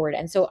business forward.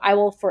 And so I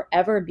will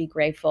forever be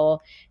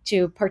grateful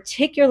to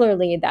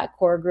particularly that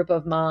core group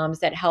of moms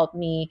that helped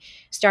me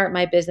start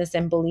my business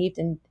and believed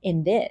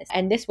in this.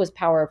 And this was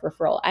power of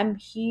referral. I'm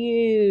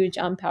huge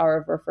on power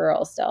of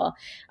referral still.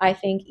 I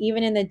think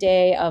even in the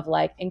day of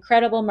like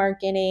incredible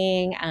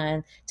marketing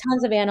and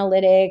tons of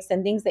analytics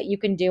and things that you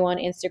can do on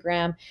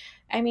Instagram,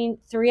 I mean,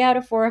 3 out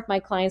of 4 of my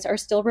clients are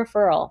still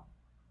referral.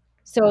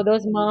 So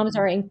those moms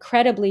are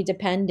incredibly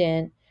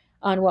dependent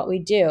on what we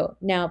do.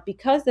 Now,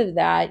 because of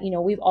that,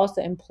 we've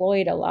also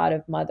employed a lot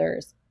of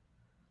mothers.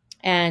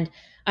 And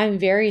I'm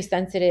very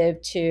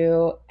sensitive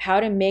to how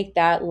to make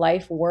that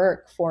life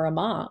work for a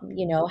mom.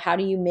 How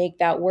do you make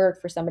that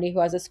work for somebody who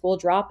has a school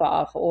drop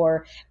off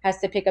or has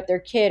to pick up their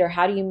kid? Or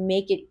how do you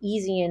make it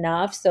easy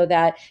enough so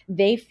that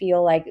they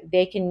feel like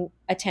they can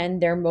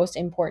attend their most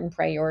important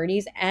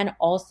priorities and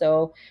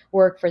also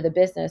work for the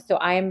business? So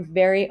I am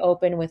very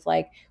open with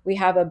like, we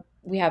have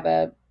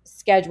a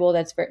schedule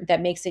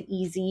that makes it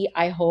easy,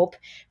 I hope,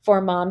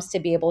 for moms to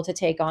be able to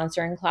take on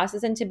certain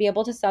classes and to be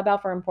able to sub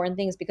out for important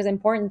things, because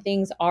important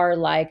things are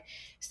like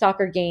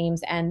soccer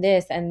games and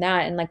this and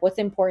that, and like what's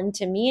important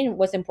to me and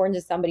what's important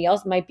to somebody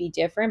else might be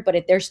different, but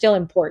they're still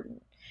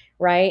important,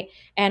 right?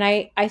 And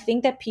I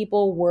think that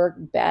people work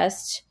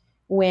best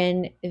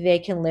when they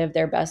can live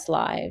their best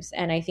lives.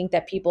 And I think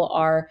that people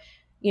are,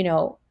 you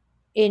know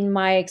in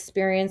my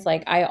experience,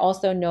 like I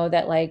also know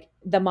that like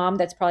the mom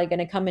that's probably going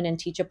to come in and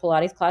teach a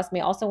Pilates class may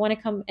also want to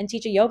come and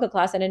teach a yoga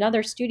class in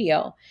another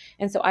studio.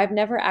 And so I've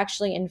never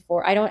actually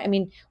enforced, I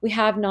mean, we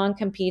have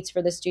non-competes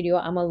for the studio.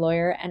 I'm a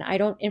lawyer and I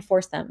don't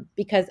enforce them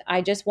because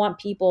I just want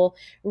people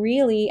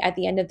really at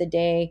the end of the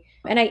day,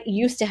 and I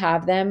used to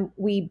have them.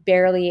 We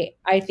barely,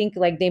 I think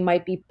like they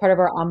might be part of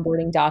our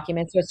onboarding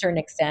documents to a certain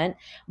extent,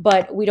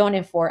 but we don't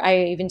enforce.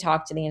 I even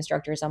talk to the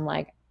instructors. I'm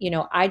like,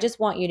 I just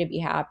want you to be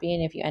happy.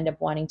 And if you end up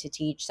wanting to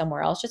teach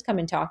somewhere else, just come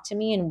and talk to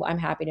me and I'm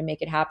happy to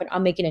make it happen. I'll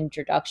make an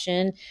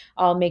introduction.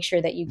 I'll make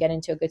sure that you get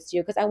into a good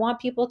studio because I want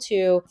people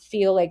to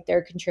feel like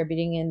they're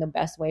contributing in the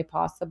best way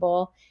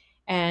possible.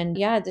 And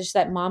yeah, just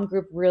that mom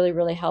group really,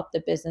 really helped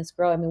the business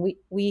grow. I mean,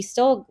 we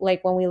still,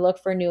 like, when we look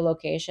for new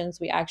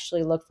locations, we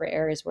actually look for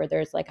areas where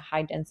there's like a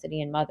high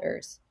density in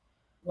mothers.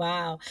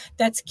 Wow,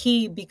 that's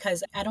key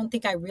because I don't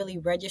think I really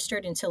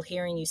registered until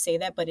hearing you say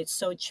that, but it's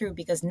so true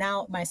because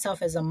now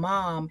myself as a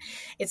mom,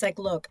 it's like,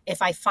 look,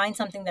 if I find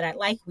something that I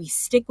like, we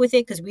stick with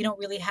it because we don't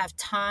really have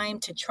time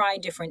to try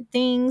different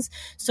things.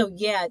 So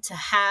yeah, to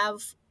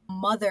have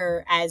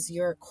mother as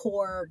your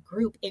core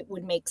group, it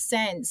would make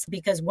sense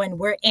because when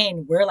we're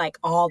in, we're like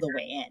all the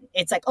way in.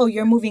 It's like, oh,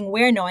 you're moving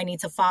where? No, I need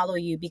to follow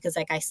you because,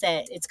 like I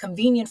said, it's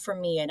convenient for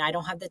me and I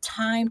don't have the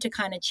time to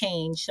kind of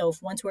change. So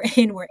if once we're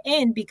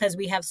in because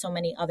we have so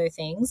many other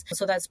things.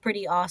 So that's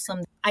pretty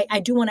awesome.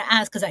 I do want to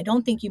ask because I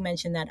don't think you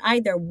mentioned that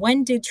either.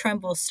 When did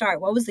Tremble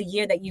start? What was the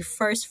year that you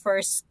first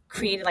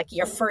created like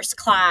your first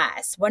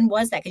class? When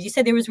was that? Because you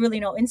said there was really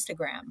no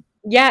Instagram.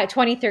 Yeah,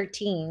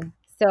 2013.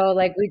 So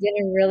like we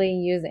didn't really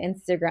use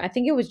Instagram. I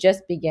think it was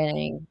just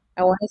beginning.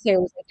 I want to say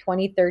it was like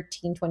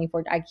 2013,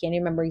 2014. I can't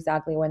even remember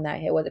exactly when that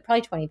hit. Was it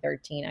probably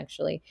 2013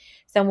 actually,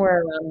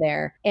 somewhere around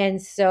there.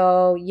 And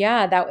so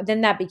yeah,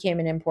 that became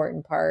an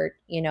important part,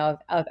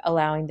 of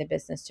allowing the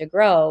business to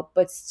grow.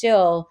 But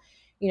still,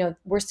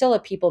 we're still a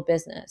people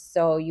business.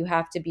 So you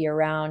have to be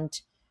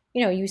around,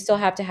 you still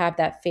have to have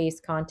that face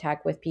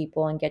contact with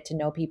people and get to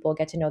know people,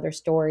 get to know their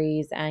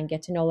stories and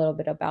get to know a little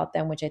bit about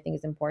them, which I think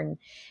is important.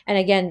 And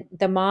again,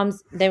 the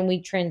moms, then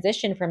we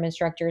transitioned from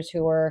instructors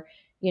who were,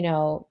 you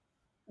know,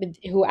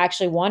 who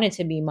actually wanted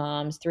to be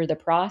moms through the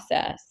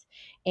process.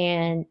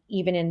 And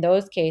even in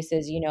those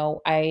cases,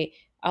 I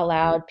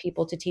allowed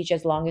people to teach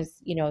as long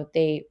as,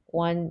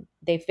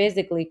 they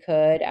physically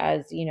could,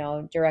 as,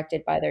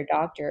 directed by their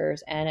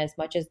doctors, and as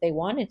much as they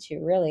wanted to,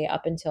 really,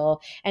 up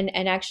until, and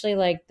actually,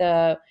 like,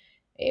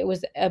 it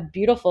was a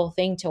beautiful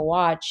thing to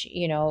watch,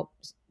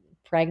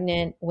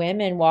 pregnant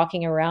women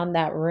walking around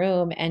that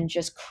room and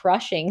just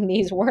crushing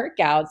these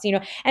workouts,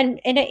 and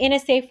in a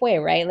safe way,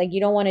 right? Like, you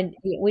don't want to,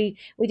 we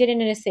did it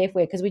in a safe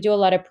way because we do a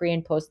lot of pre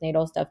and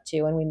postnatal stuff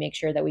too, and we make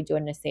sure that we do it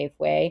in a safe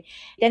way.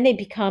 Then they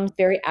become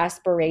very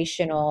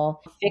aspirational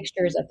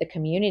fixtures of the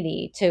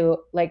community to,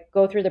 like,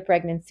 go through the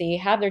pregnancy,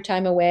 have their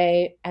time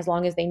away as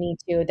long as they need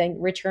to, then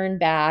return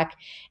back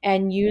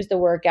and use the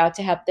workout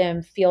to help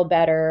them feel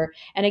better.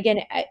 And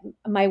again,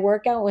 my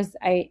workout was,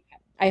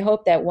 I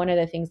hope that one of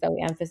the things that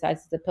we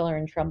emphasize as a pillar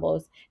in Trumbull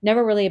is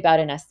never really about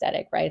an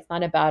aesthetic, right? It's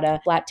not about a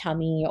flat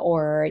tummy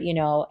or,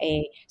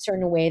 a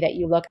certain way that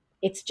you look.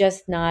 It's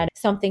just not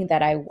something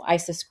that I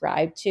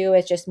subscribe to.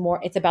 It's just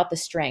more, it's about the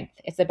strength.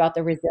 It's about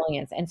the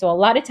resilience. And so a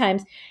lot of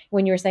times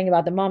when you were saying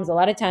about the moms, a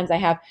lot of times I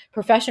have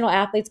professional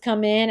athletes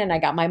come in and I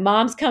got my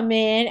moms come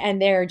in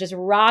and they're just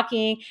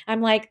rocking.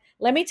 I'm like,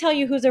 let me tell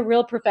you who's a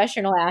real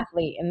professional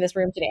athlete in this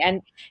room today.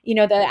 And,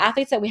 the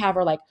athletes that we have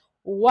are like,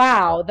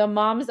 wow, the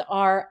moms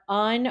are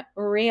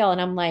unreal. And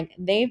I'm like,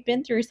 they've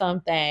been through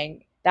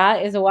something.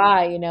 That is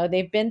why,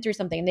 they've been through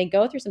something. They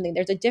go through something.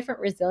 There's a different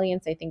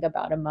resilience, I think,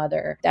 about a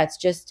mother that's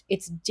just,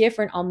 it's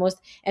different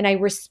almost. And I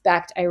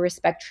respect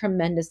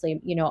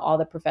tremendously, all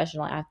the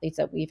professional athletes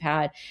that we've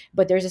had.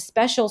 But there's a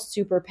special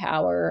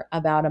superpower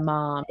about a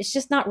mom. It's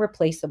just not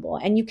replaceable.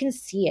 And you can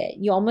see it.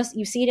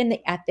 You see it in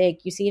the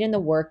ethic, you see it in the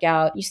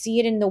workout, you see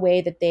it in the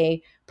way that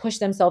they push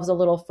themselves a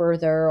little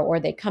further, or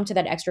they come to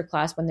that extra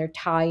class when they're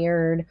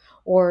tired,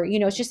 or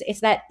it's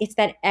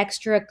that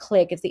extra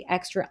click, it's the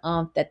extra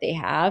that they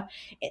have.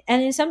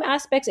 And in some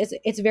aspects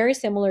it's very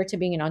similar to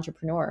being an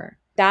entrepreneur.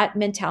 That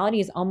mentality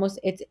is almost,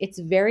 it's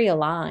very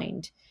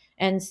aligned.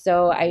 And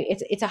so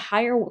it's a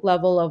higher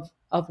level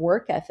of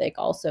work ethic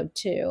also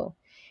too.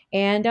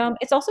 And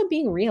it's also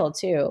being real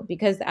too,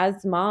 because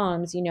as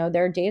moms,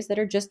 there are days that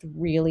are just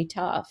really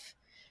tough.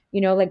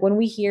 Like when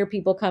we hear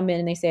people come in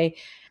and they say,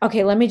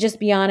 okay, let me just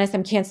be honest,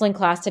 I'm canceling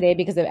class today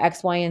because of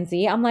X, Y, and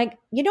Z. I'm like,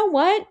 you know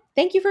what?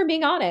 Thank you for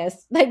being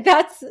honest. Like,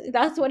 that's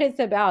what it's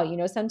about.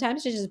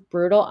 Sometimes it's just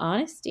brutal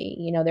honesty.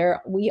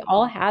 We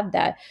all have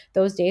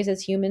those days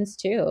as humans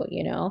too.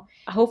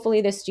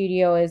 Hopefully the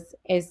studio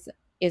is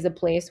a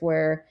place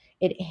where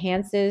it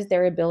enhances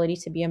their ability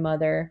to be a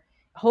mother.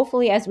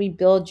 Hopefully, as we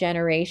build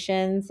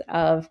generations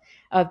of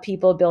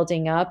people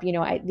building up,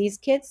 these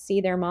kids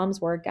see their moms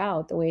work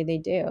out the way they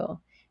do,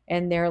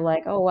 and they're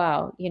like, oh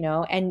wow,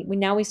 and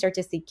now we start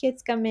to see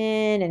kids come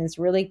in, and it's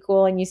really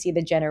cool, and you see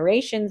the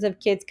generations of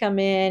kids come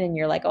in, and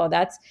you're like, oh,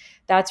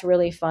 that's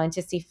really fun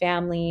to see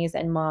families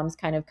and moms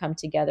kind of come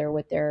together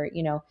with their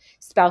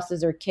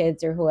spouses or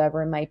kids or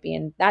whoever it might be.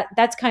 And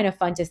that's kind of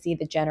fun to see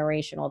the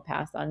generational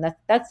pass on.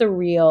 That's the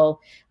real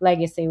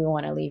legacy we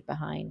want to leave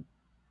behind.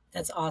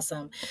 That's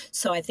awesome.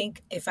 So I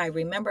think if I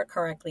remember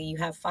correctly, you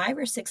have 5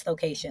 or 6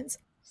 locations.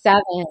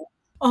 7.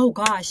 Oh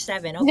gosh,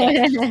 7.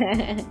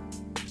 Okay.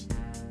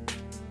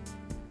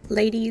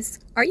 Ladies,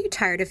 are you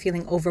tired of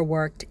feeling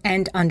overworked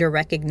and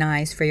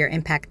under-recognized for your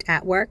impact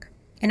at work?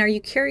 And are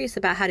you curious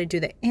about how to do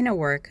the inner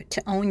work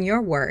to own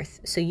your worth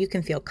so you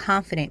can feel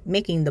confident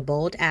making the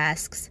bold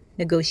asks,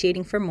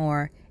 negotiating for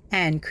more,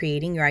 and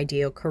creating your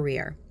ideal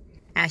career?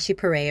 Ashley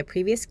Pare, a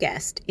previous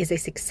guest, is a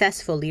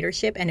successful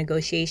leadership and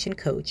negotiation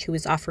coach who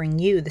is offering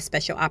you the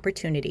special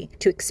opportunity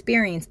to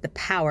experience the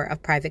power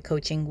of private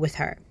coaching with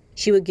her.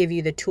 She will give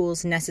you the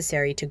tools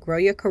necessary to grow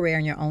your career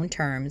on your own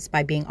terms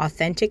by being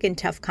authentic in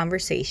tough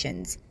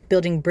conversations,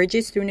 building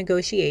bridges through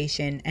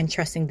negotiation, and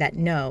trusting that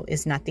no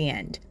is not the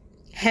end.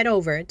 Head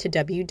over to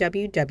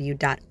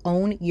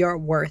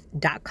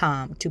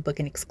www.ownyourworth.com to book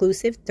an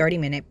exclusive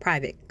 30-minute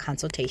private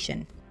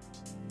consultation.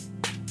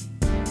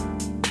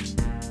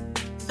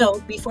 So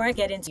before I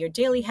get into your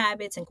daily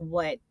habits and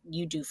what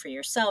you do for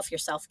yourself, your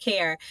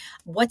self-care,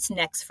 what's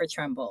next for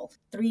Trumbull?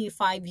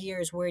 3-5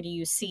 years, where do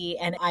you see?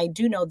 And I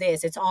do know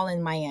this, it's all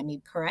in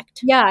Miami,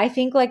 correct? Yeah, I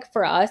think like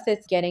for us,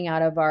 it's getting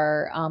out of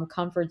our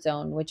comfort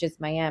zone, which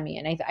is Miami.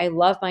 And I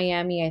love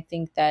Miami. I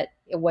think that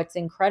what's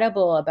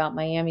incredible about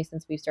Miami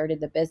since we started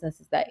the business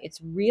is that it's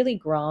really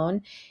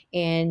grown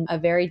in a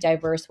very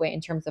diverse way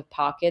in terms of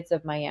pockets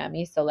of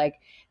Miami. So like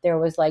there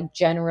was like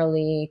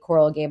generally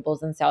Coral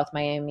Gables in South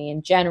Miami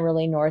and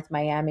generally North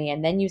Miami.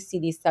 And then you see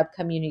these sub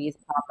communities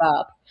pop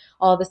up.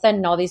 All of a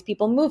sudden, all these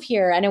people move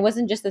here. And it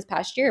wasn't just this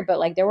past year, but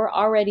like there were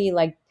already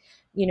like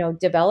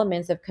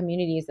developments of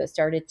communities that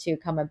started to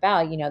come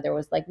about. There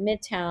was like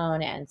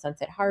Midtown and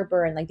Sunset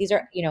Harbor, and like these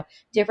are,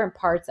 different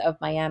parts of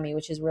Miami,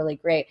 which is really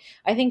great.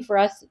 I think for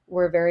us,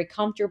 we're very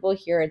comfortable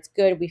here. It's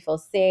good. We feel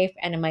safe.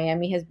 And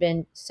Miami has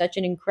been such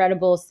an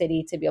incredible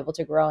city to be able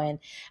to grow in.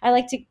 I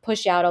like to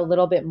push out a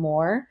little bit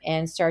more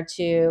and start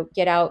to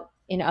get out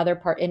in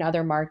other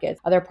markets,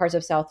 other parts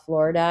of South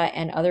Florida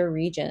and other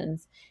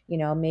regions.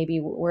 Maybe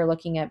we're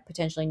looking at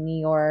potentially New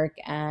York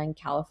and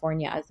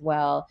California as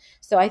well.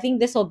 So I think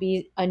this will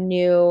be a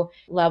new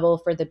level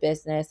for the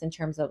business in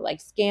terms of like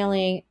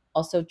scaling,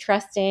 also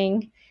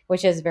trusting,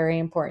 which is very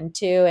important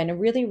too, and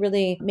really,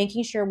 really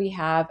making sure we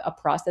have a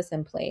process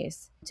in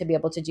place to be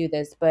able to do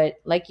this. But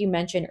like you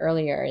mentioned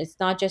earlier, it's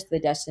not just the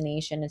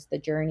destination, it's the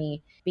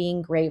journey.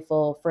 Being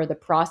grateful for the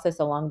process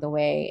along the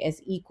way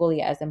is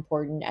equally as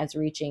important as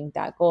reaching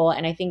that goal.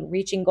 And I think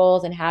reaching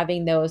goals and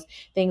having those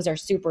things are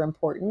super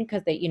important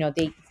because they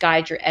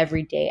guide your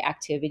everyday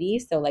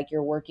activities. So like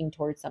you're working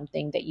towards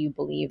something that you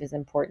believe is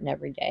important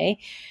every day.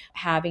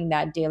 Having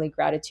that daily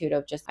gratitude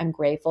of just, I'm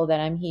grateful that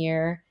I'm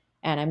here.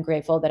 And I'm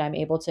grateful that I'm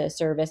able to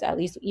service at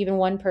least even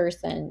one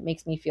person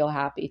makes me feel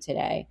happy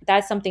today.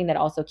 That's something that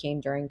also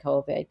came during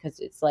COVID because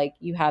it's like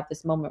you have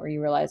this moment where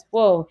you realize,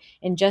 whoa,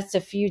 in just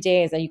a few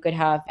days that you could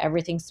have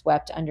everything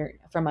swept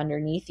from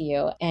underneath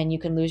you and you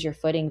can lose your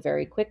footing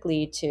very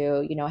quickly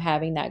to,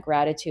 having that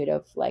gratitude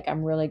of like,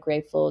 I'm really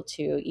grateful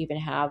to even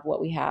have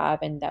what we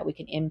have and that we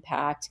can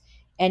impact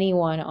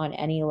anyone on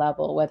any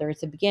level, whether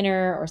it's a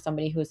beginner or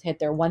somebody who's hit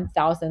their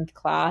 1000th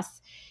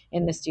class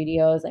in the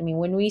studios. I mean,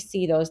 when we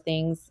see those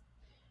things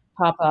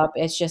pop up,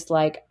 it's just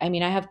like, I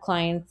mean, I have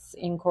clients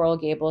in Coral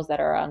Gables that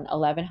are on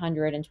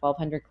 1100 and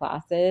 1200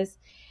 classes.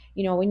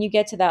 When you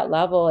get to that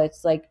level,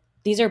 it's like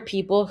these are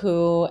people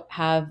who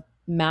have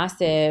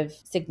massive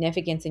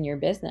significance in your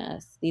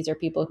business. These are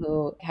people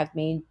who have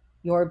made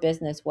your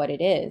business what it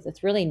is.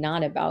 It's really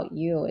not about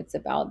you, it's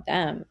about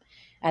them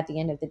at the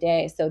end of the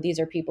day. So these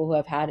are people who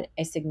have had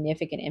a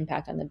significant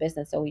impact on the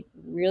business. So we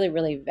really,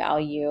 really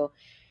value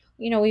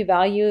we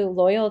value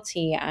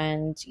loyalty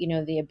and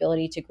the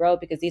ability to grow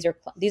because these are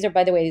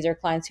by the way, these are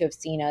clients who have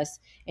seen us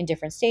in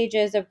different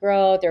stages of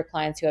growth. They're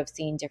clients who have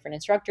seen different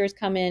instructors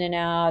come in and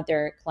out.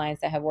 They're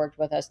clients that have worked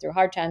with us through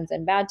hard times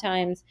and bad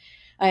times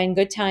and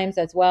good times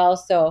as well.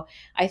 So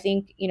I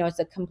think it's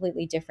a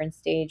completely different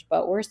stage,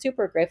 but we're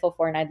super grateful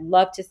for it. And I'd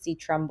love to see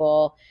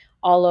Trumbull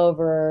all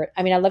over.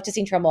 I mean, I'd love to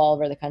see Trumbull all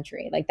over the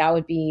country. Like that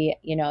would be,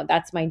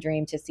 that's my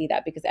dream to see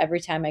that because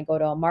every time I go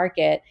to a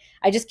market,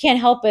 I just can't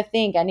help but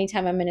think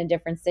anytime I'm in a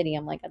different city,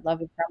 I'm like, I'd love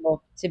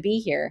Trumbull to be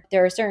here.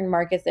 There are certain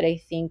markets that I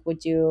think would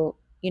do,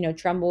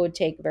 Trumbull would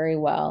take very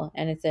well.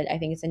 And I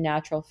think it's a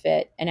natural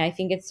fit. And I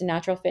think it's a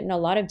natural fit in a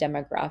lot of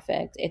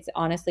demographics. It's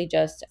honestly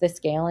just the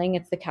scaling,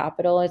 it's the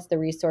capital, it's the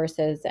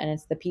resources, and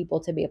it's the people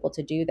to be able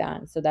to do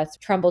that. So that's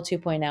Trumbull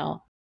 2.0.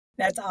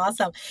 That's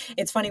awesome.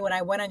 It's funny when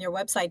I went on your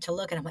website to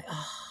look and I'm like,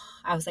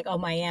 I was like,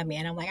 Miami.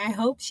 And I'm like, I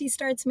hope she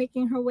starts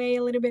making her way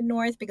a little bit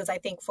north because I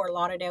think Fort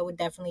Lauderdale would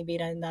definitely be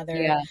another.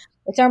 Yeah,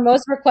 it's our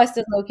most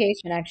requested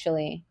location,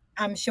 actually.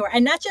 I'm sure.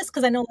 And not just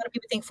because I know a lot of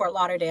people think Fort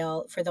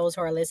Lauderdale, for those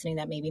who are listening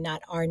that maybe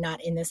are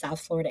not in the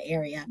South Florida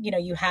area.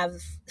 You have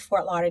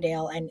Fort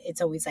Lauderdale and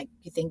it's always like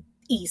you think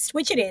east,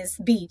 which it is,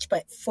 beach,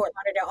 but Fort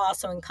Lauderdale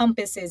also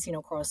encompasses,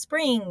 Coral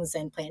Springs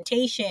and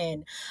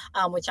Plantation,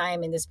 which I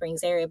am in the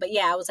Springs area. But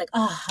yeah, I was like,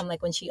 I'm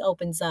like, when she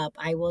opens up,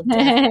 I will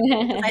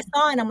definitely, I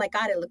saw it and I'm like,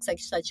 God, it looks like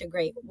such a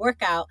great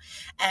workout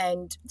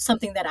and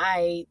something that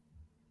I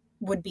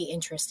would be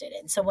interested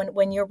in. So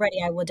when you're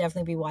ready, I will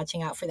definitely be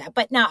watching out for that.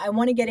 But now I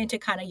want to get into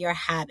kind of your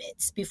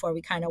habits before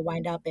we kind of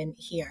wind up in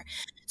here.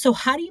 So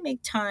how do you make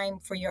time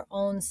for your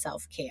own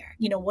self-care?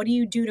 What do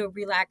you do to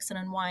relax and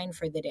unwind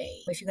for the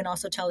day? If you can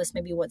also tell us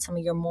maybe what some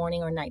of your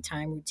morning or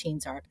nighttime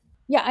routines are.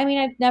 Yeah, I mean,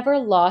 I've never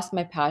lost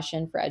my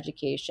passion for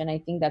education. I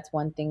think that's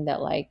one thing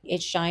that like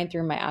it shined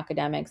through my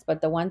academics.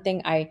 But the one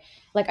thing I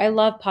like, I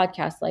love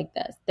podcasts like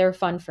this. They're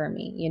fun for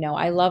me.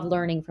 I love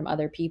learning from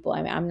other people.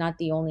 I mean, I'm not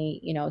the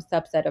only,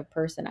 subset of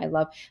person. I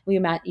love,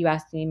 you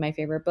asked me my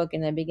favorite book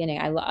in the beginning.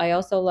 I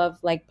also love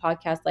like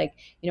podcasts like,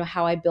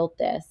 How I Built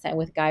This and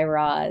with Guy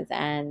Raz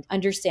and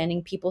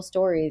understanding people's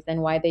stories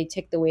and why they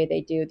tick the way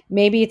they do.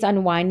 Maybe it's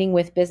unwinding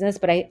with business,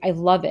 but I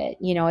love it.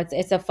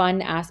 It's a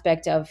fun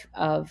aspect of,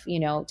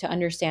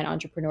 to understand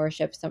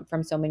entrepreneurship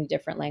from so many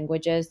different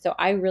languages. So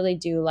I really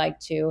do like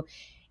to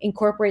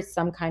incorporate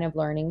some kind of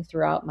learning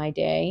throughout my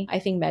day. I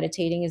think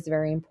meditating is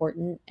very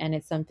important. And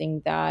it's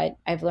something that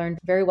I've learned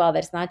very well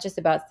that it's not just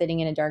about sitting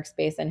in a dark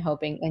space and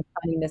hoping and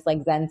finding this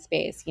like Zen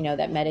space,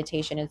 that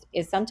meditation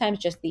is sometimes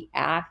just the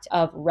act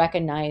of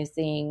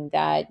recognizing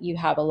that you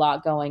have a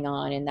lot going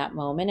on in that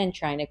moment and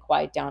trying to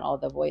quiet down all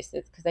the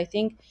voices. Because I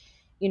think,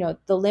 the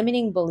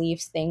limiting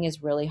beliefs thing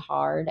is really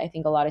hard. I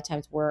think a lot of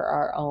times we're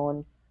our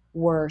own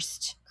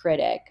worst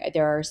critic.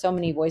 There are so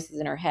many voices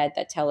in our head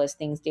that tell us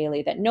things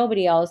daily that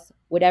nobody else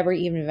would ever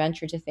even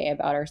venture to say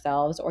about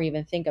ourselves or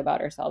even think about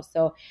ourselves.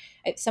 So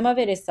some of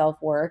it is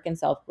self work and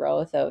self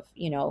growth of,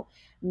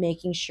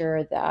 making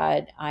sure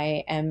that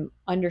I am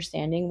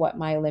understanding what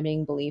my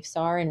limiting beliefs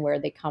are and where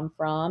they come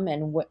from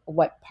and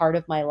what part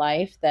of my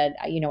life that,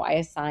 I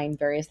assign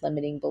various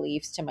limiting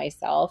beliefs to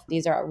myself.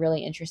 These are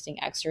really interesting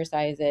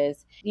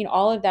exercises.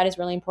 All of that is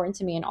really important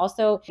to me. And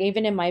also,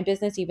 even in my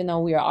business, even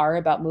though we are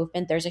about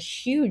movement, there's a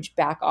huge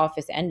back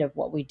office end of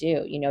what we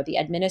do. The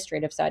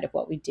administrative side of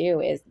what we do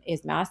is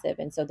massive.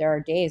 And so there are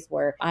days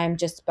where I'm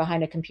just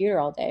behind a computer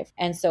all day.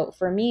 And so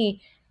for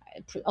me,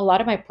 a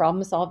lot of my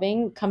problem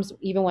solving comes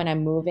even when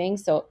I'm moving.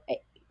 So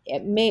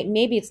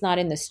maybe it's not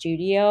in the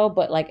studio,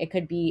 but like it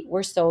could be,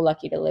 we're so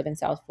lucky to live in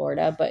South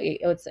Florida, but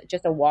it's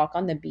just a walk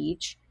on the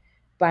beach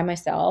by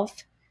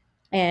myself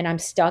and I'm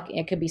stuck.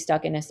 It could be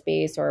stuck in a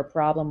space or a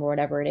problem or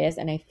whatever it is.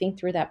 And I think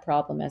through that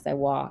problem as I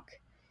walk.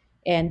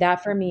 And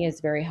that for me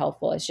is very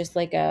helpful. It's just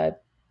like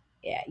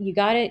you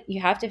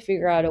have to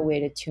figure out a way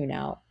to tune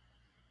out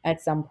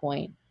at some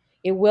point.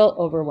 It will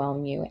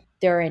overwhelm you.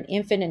 There are an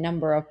infinite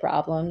number of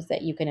problems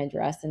that you can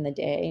address in the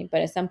day,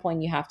 but at some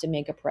point you have to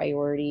make a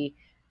priority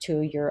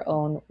to your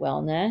own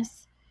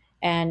wellness.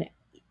 And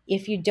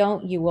if you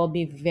don't, you will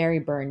be very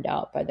burned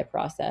out by the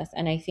process.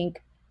 And I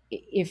think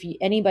if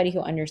anybody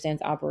who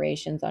understands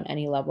operations on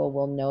any level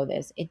will know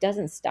this, it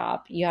doesn't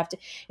stop. You have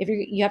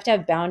to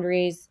have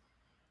boundaries.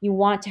 You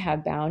want to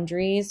have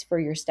boundaries for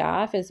your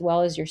staff as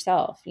well as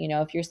yourself.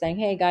 If you're saying,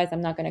 hey guys, I'm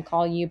not going to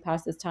call you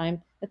past this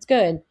time, that's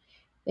good.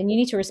 Then you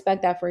need to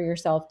respect that for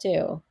yourself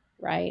too,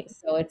 right?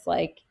 So it's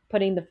like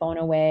putting the phone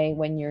away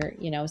when you're,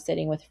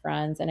 sitting with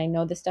friends. And I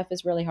know this stuff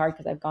is really hard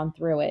because I've gone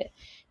through it,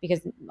 because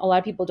a lot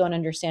of people don't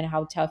understand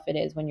how tough it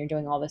is when you're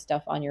doing all this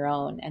stuff on your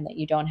own and that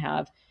you don't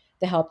have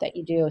the help that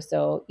you do.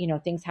 So,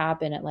 things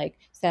happen at like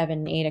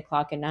 7, 8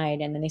 o'clock at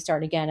night, and then they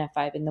start again at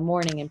 5 in the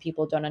morning, and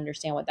people don't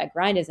understand what that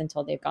grind is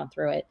until they've gone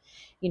through it.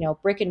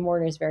 Brick and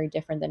mortar is very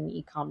different than an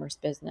e-commerce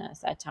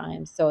business at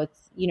times. So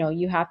it's,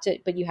 you have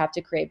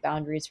to create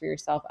boundaries for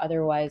yourself.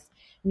 Otherwise,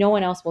 no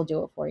one else will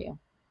do it for you.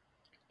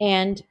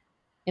 And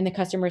in the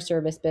customer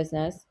service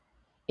business,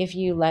 if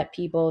you let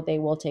people, they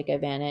will take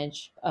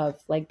advantage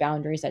of like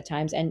boundaries at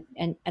times. And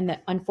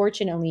that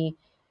unfortunately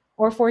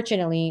or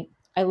fortunately,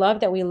 I love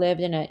that we lived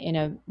in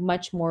a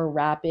much more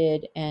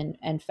rapid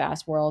and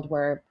fast world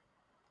where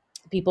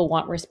people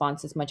want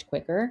responses much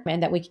quicker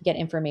and that we can get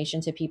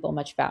information to people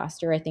much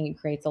faster. I think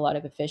it creates a lot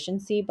of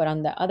efficiency. But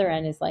on the other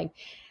end is like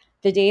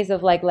the days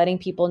of like letting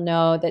people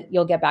know that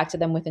you'll get back to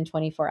them within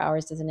 24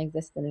 hours doesn't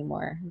exist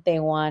anymore.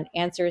 They want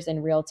answers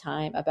in real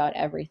time about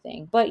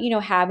everything. But,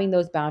 having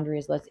those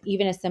boundaries, let's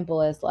even as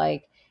simple as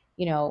like,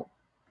 you know,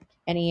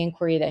 any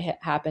inquiry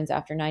that happens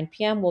after 9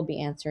 p.m. will be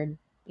answered,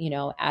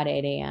 at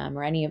 8 a.m.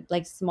 or any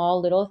like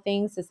small little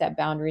things to set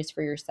boundaries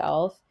for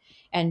yourself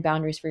and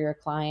boundaries for your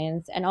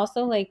clients. And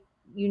also like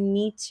you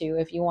need to,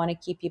 if you want to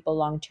keep people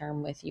long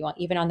term with you,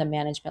 even on the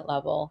management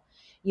level,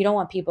 you don't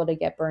want people to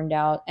get burned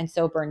out and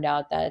so burned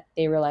out that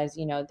they realize,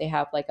 they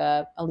have like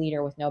a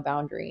leader with no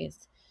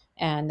boundaries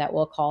and that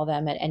will call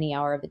them at any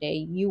hour of the day.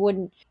 You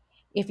wouldn't,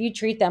 if you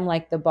treat them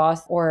like the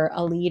boss or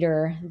a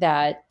leader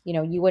that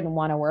you wouldn't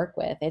want to work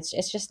with,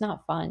 it's just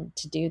not fun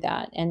to do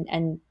that.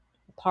 And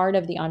part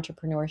of the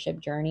entrepreneurship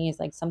journey is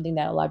like something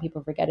that a lot of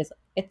people forget is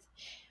it's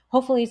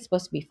hopefully it's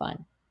supposed to be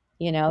fun.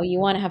 You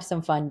want to have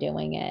some fun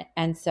doing it,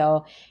 and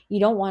so you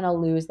don't want to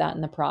lose that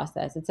in the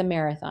process. It's a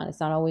marathon, it's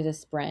not always a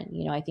sprint.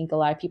 I think a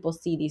lot of people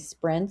see these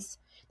sprints,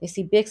 they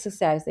see big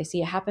success, they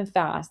see it happen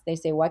fast, they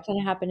say, what can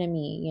happen to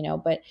me?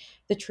 But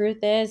the truth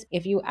is,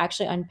 if you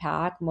actually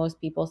unpack most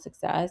people's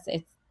success,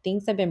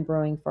 things have been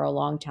brewing for a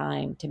long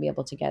time to be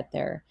able to get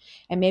there.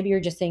 And maybe you're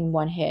just seeing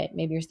one hit,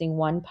 maybe you're seeing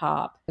one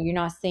pop. You're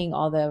not seeing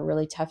all the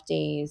really tough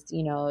days,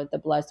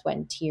 the blood, sweat,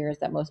 and tears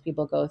that most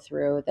people go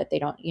through, that they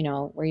don't,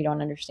 where you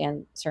don't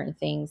understand certain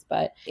things.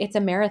 But it's a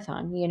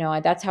marathon,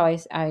 that's how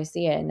I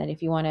see it. And that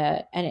if you want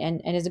to,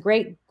 and it's a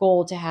great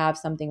goal to have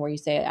something where you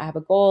say, I have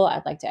a goal,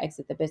 I'd like to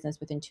exit the business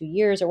within 2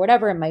 years or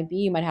whatever it might be.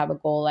 You might have a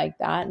goal like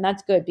that. And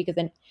that's good, because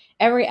then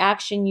every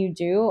action you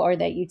do or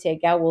that you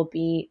take out will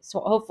be so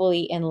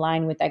hopefully in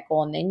line with that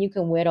goal. And then you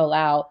can whittle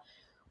out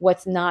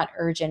what's not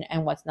urgent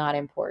and what's not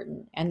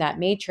important. And that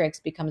matrix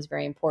becomes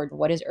very important.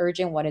 What is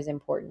urgent? What is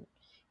important?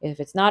 If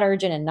it's not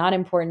urgent and not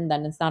important,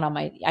 then it's not on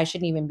I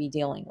shouldn't even be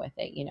dealing with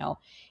it.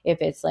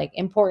 If it's like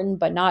important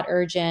but not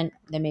urgent,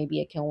 then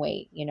maybe it can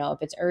wait. If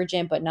it's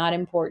urgent but not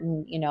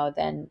important,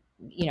 then,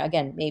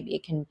 again, maybe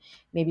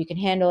you can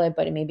handle it,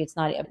 but maybe it's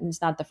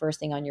not the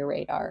first thing on your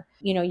radar.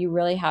 You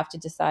really have to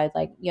decide,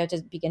 like, you have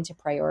to begin to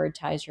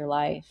prioritize your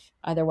life.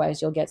 Otherwise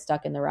you'll get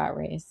stuck in the rat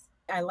race.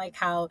 I like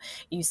how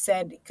you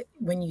said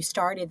when you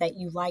started that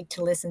you like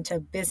to listen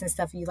to business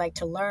stuff, you like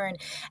to learn.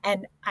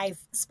 And I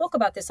spoke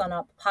about this on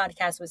a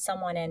podcast with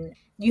someone, and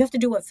you have to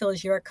do what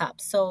fills your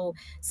cup. So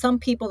some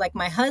people, like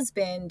my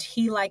husband,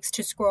 he likes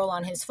to scroll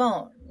on his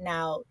phone.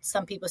 Now,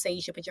 some people say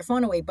you should put your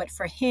phone away, but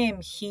for him,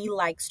 he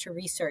likes to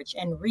research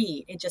and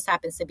read. It just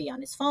happens to be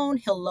on his phone.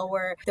 He'll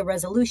lower the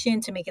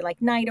resolution to make it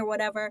like night or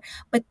whatever,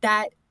 but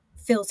that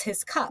fills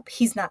his cup.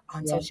 He's not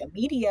on social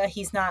media.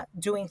 He's not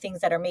doing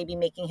things that are maybe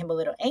making him a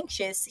little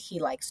anxious. He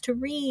likes to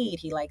read.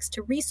 He likes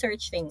to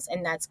research things,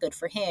 and that's good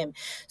for him.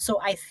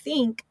 So I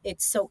think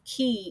it's so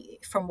key,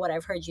 from what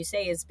I've heard you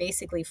say, is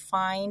basically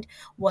find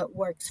what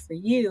works for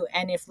you.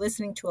 And if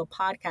listening to a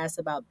podcast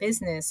about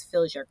business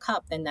fills your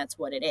cup, then that's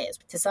what it is.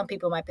 To some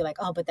people, it might be like,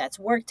 oh, but that's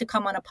work to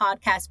come on a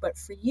podcast. But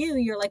for you,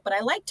 you're like, but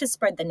I like to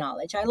spread the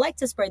knowledge. I like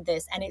to spread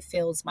this, and it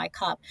fills my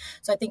cup.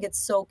 So I think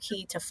it's so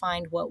key to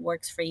find what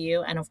works for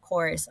you. And of course,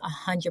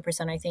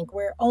 100%, I think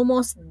we're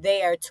almost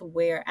there to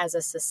where, as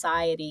a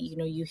society,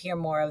 you hear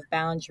more of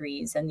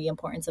boundaries and the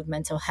importance of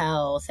mental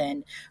health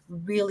and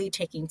really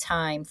taking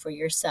time for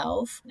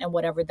yourself, and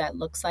whatever that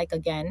looks like.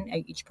 Again,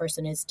 each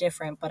person is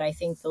different, but I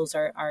think those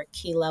are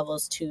key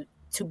levels to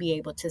be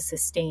able to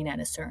sustain at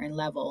a certain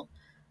level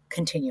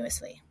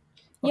continuously.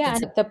 Yeah,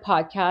 and the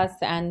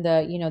podcasts and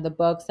the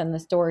books and the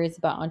stories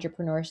about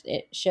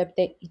entrepreneurship,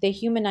 they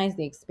humanize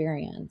the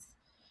experience.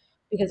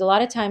 Because a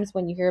lot of times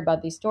when you hear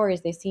about these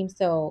stories, they seem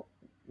so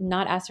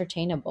not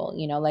ascertainable,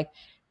 like,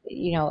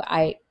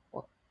 I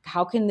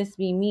how can this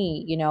be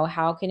me?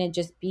 How can it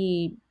just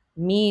be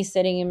me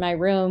sitting in my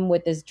room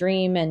with this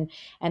dream and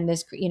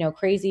this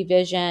crazy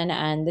vision,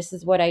 and this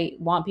is what I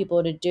want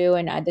people to do,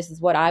 and this is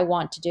what I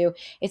want to do.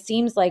 It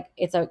seems like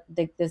it's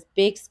this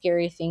big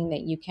scary thing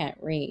that you can't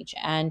reach.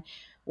 And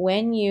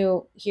when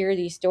you hear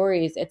these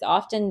stories, it's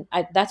often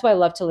that's why I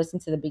love to listen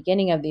to the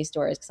beginning of these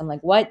stories, because I'm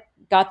like, what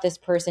got this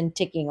person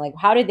ticking? Like,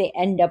 how did they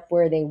end up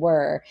where they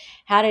were?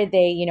 How did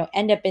they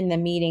end up in the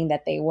meeting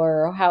that they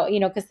were? How,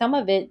 because some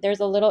of it, there's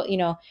a little,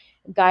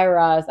 Guy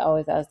Raz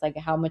always asks, like,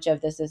 how much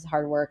of this is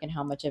hard work and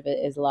how much of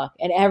it is luck?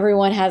 And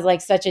everyone has like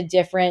such a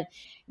different,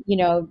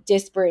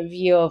 disparate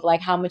view of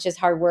like how much is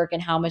hard work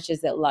and how much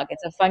is it luck.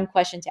 It's a fun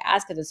question to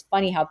ask, because it's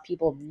funny how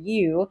people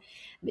view,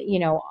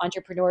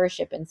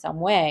 entrepreneurship in some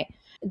way.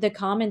 The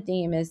common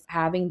theme is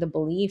having the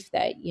belief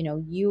that,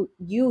 you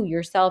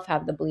yourself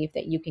have the belief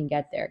that you can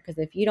get there. Because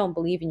if you don't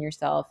believe in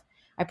yourself,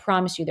 I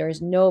promise you, there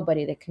is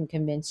nobody that can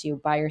convince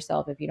you by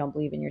yourself. If you don't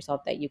believe in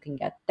yourself, that you can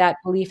get that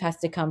belief, has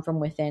to come from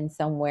within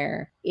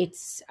somewhere.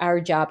 It's our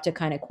job to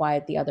kind of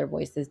quiet the other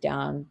voices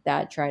down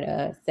that try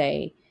to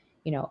say,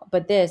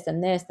 but this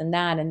and this and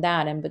that and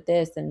that, and but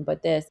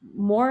this.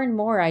 More and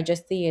more, I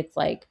just see it's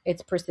like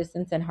it's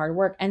persistence and hard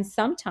work. And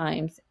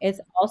sometimes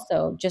it's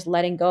also just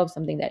letting go of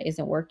something that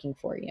isn't working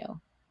for you.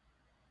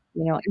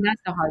 And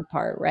that's the hard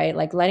part, right?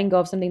 Like letting go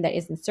of something that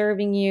isn't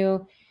serving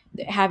you,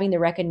 having the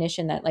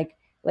recognition that like,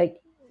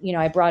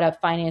 I brought up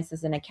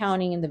finances and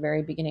accounting in the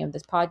very beginning of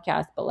this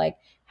podcast, but like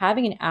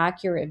having an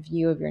accurate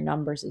view of your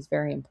numbers is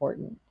very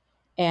important.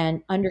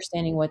 And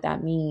understanding what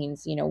that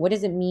means, what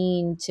does it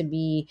mean to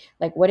be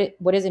like,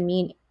 what does it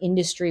mean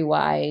industry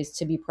wise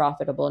to be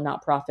profitable,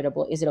 not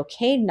profitable? Is it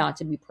okay not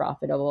to be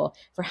profitable?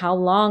 For how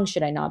long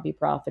should I not be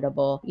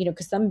profitable?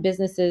 Because some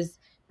businesses,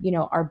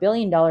 are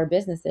billion-dollar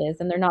businesses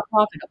and they're not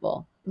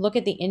profitable. Look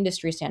at the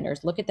industry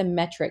standards, look at the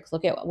metrics,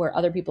 look at where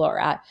other people are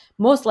at.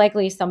 Most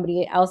likely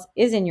somebody else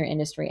is in your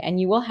industry, and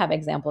you will have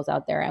examples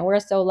out there. And we're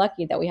so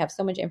lucky that we have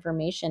so much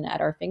information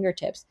at our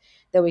fingertips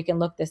that we can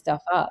look this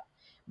stuff up.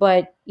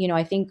 But,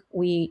 I think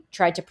we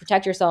try to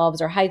protect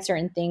ourselves or hide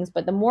certain things.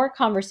 But the more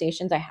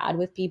conversations I had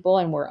with people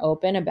and we're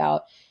open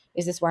about,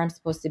 is this where I'm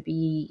supposed to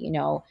be?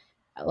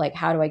 Like,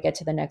 how do I get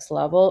to the next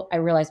level? I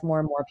realize more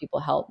and more people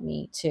help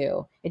me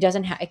too.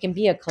 It can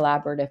be a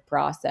collaborative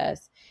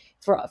process.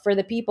 For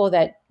the people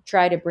that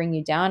try to bring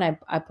you down,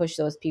 I push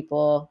those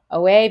people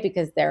away,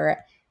 because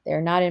they're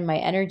not in my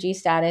energy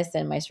status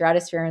and my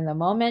stratosphere in the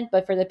moment.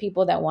 But for the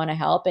people that want to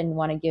help and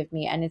want to give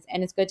me, and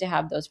it's good to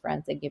have those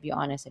friends that give you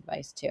honest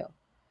advice too.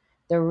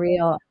 the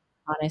real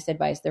honest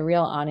advice, the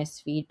real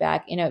honest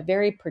feedback in a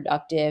very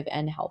productive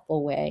and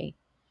helpful way.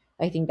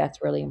 I think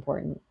that's really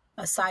important.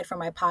 Aside from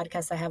my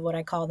podcast, I have what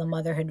I call the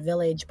motherhood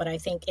village. But I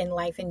think in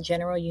life in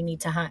general, you need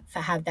to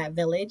have that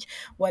village,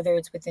 whether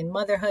it's within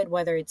motherhood,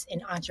 whether it's in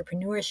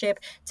entrepreneurship,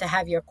 to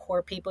have your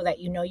core people that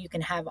you know you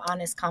can have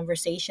honest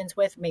conversations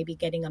with, maybe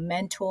getting a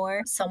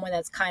mentor, someone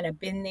that's kind of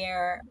been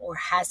there or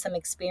has some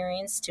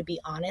experience to be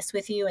honest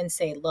with you and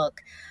say,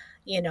 look,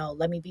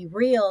 let me be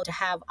real, to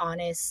have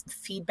honest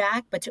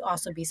feedback, but to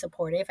also be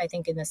supportive. I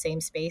think in the same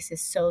space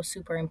is so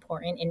super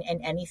important in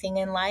anything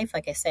in life.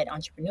 Like I said,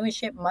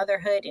 entrepreneurship,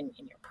 motherhood, in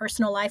your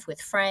personal life with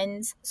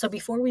friends. So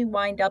before we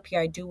wind up here,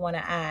 I do want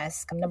to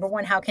ask, number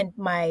one, how can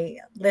my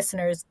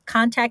listeners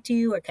contact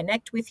you or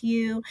connect with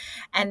you?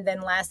 And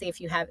then lastly,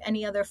 if you have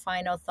any other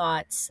final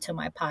thoughts to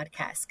my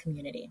podcast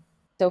community.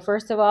 So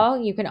first of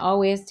all, you can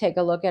always take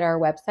a look at our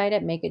website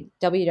at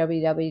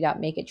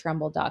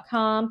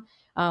www.makeittremble.com.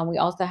 We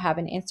also have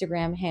an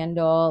Instagram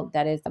handle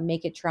that is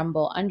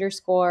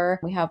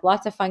 @makeittremble_. We have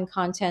lots of fun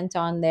content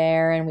on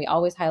there, and we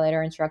always highlight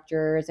our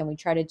instructors, and we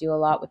try to do a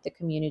lot with the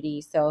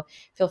community. So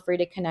feel free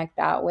to connect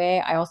that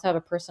way. I also have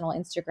a personal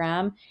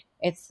Instagram.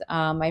 It's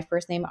my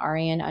first name,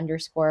 Arian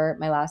 _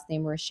 my last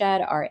name,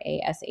 Rashed,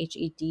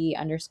 RASHED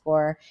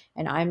 _.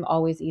 And I'm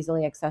always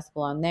easily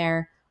accessible on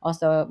there.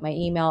 Also, my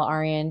email,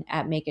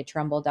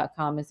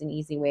 arian@makeittremble.com, is an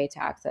easy way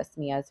to access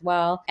me as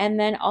well. And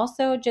then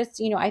also just,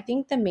 I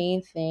think the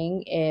main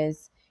thing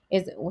is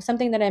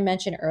something that I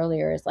mentioned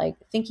earlier, is like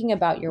thinking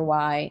about your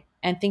why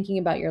and thinking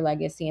about your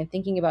legacy and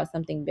thinking about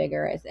something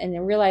bigger,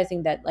 and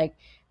realizing that like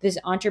this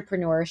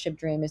entrepreneurship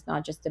dream is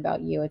not just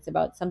about you, it's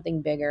about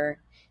something bigger,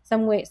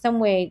 some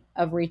way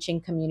of reaching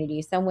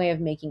community, some way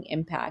of making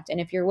impact. And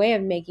if your way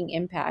of making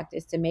impact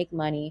is to make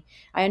money,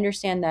 I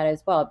understand that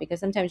as well, because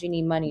sometimes you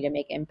need money to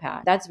make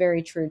impact. That's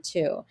very true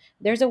too.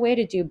 There's a way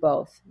to do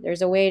both.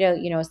 There's a way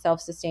to,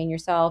 self-sustain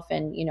yourself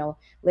and,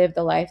 live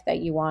the life that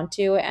you want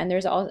to. And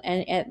there's all,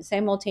 and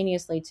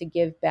simultaneously to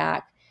give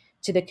back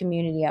to the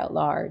community at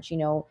large.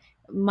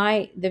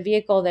 The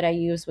vehicle that I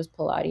used was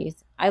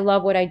Pilates. I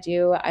love what I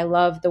do. I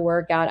love the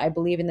workout. I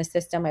believe in the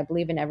system. I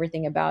believe in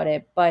everything about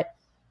it. But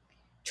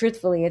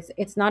truthfully,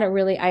 it's not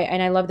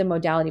I love the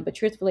modality, but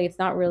truthfully, it's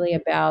not really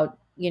about,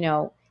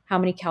 how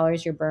many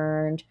calories you're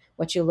burned,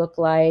 what you look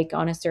like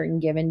on a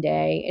certain given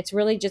day. It's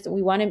really just,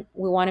 we want to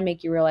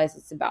make you realize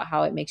it's about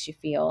how it makes you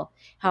feel,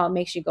 how it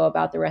makes you go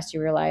about the rest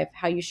of your life,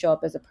 how you show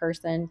up as a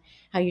person,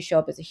 how you show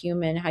up as a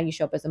human, how you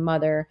show up as a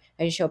mother,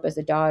 how you show up as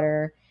a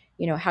daughter.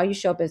 How you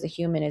show up as a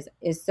human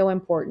is so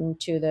important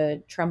to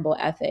the Tremble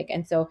ethic.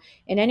 And so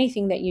in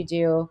anything that you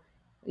do,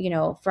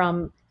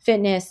 from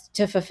fitness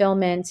to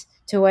fulfillment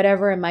to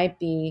whatever it might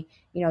be,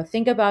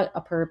 think about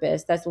a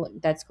purpose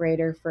that's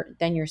greater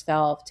than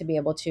yourself, to be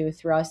able to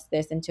thrust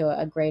this into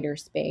a greater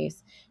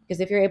space.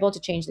 Because if you're able to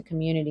change the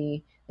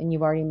community, then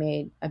you've already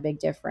made a big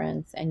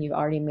difference, and you've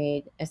already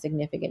made a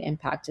significant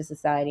impact to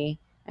society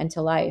and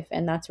to life.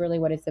 And that's really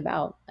what it's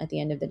about at the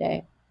end of the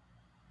day.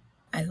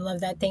 I love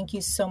that. Thank you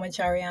so much,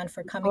 Ariane,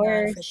 for coming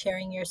on, for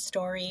sharing your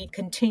story.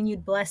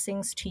 Continued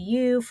blessings to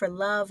you for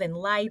love and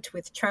light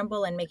with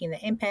Tremble and making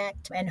the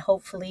impact. And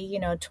hopefully,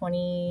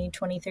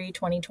 2023,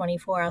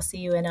 2024, I'll see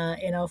you in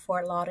a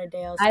Fort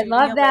Lauderdale studio.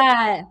 I love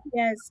that.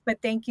 Yes, but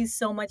thank you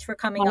so much for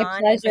coming My on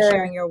pleasure. and for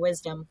sharing your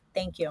wisdom.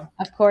 Thank you.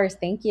 Of course.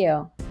 Thank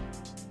you.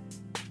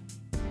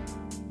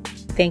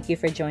 Thank you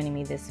for joining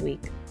me this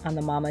week on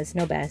the Mamas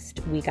Know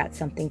Best We Got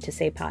Something to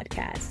Say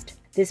podcast.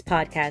 This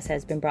podcast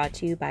has been brought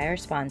to you by our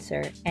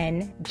sponsor,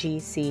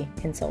 NGC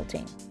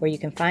Consulting, where you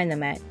can find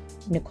them at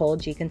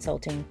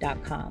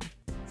NicoleGConsulting.com.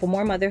 For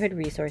more motherhood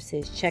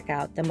resources, check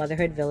out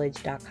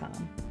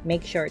themotherhoodvillage.com.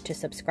 Make sure to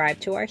subscribe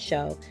to our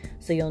show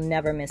so you'll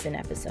never miss an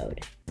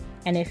episode.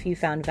 And if you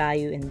found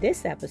value in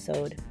this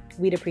episode,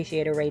 we'd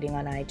appreciate a rating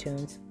on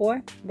iTunes,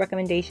 or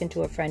recommendation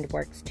to a friend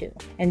works too.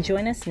 And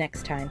join us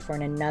next time for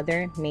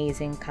another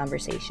amazing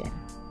conversation.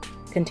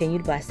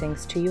 Continued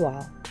blessings to you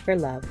all, for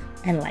love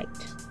and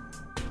light.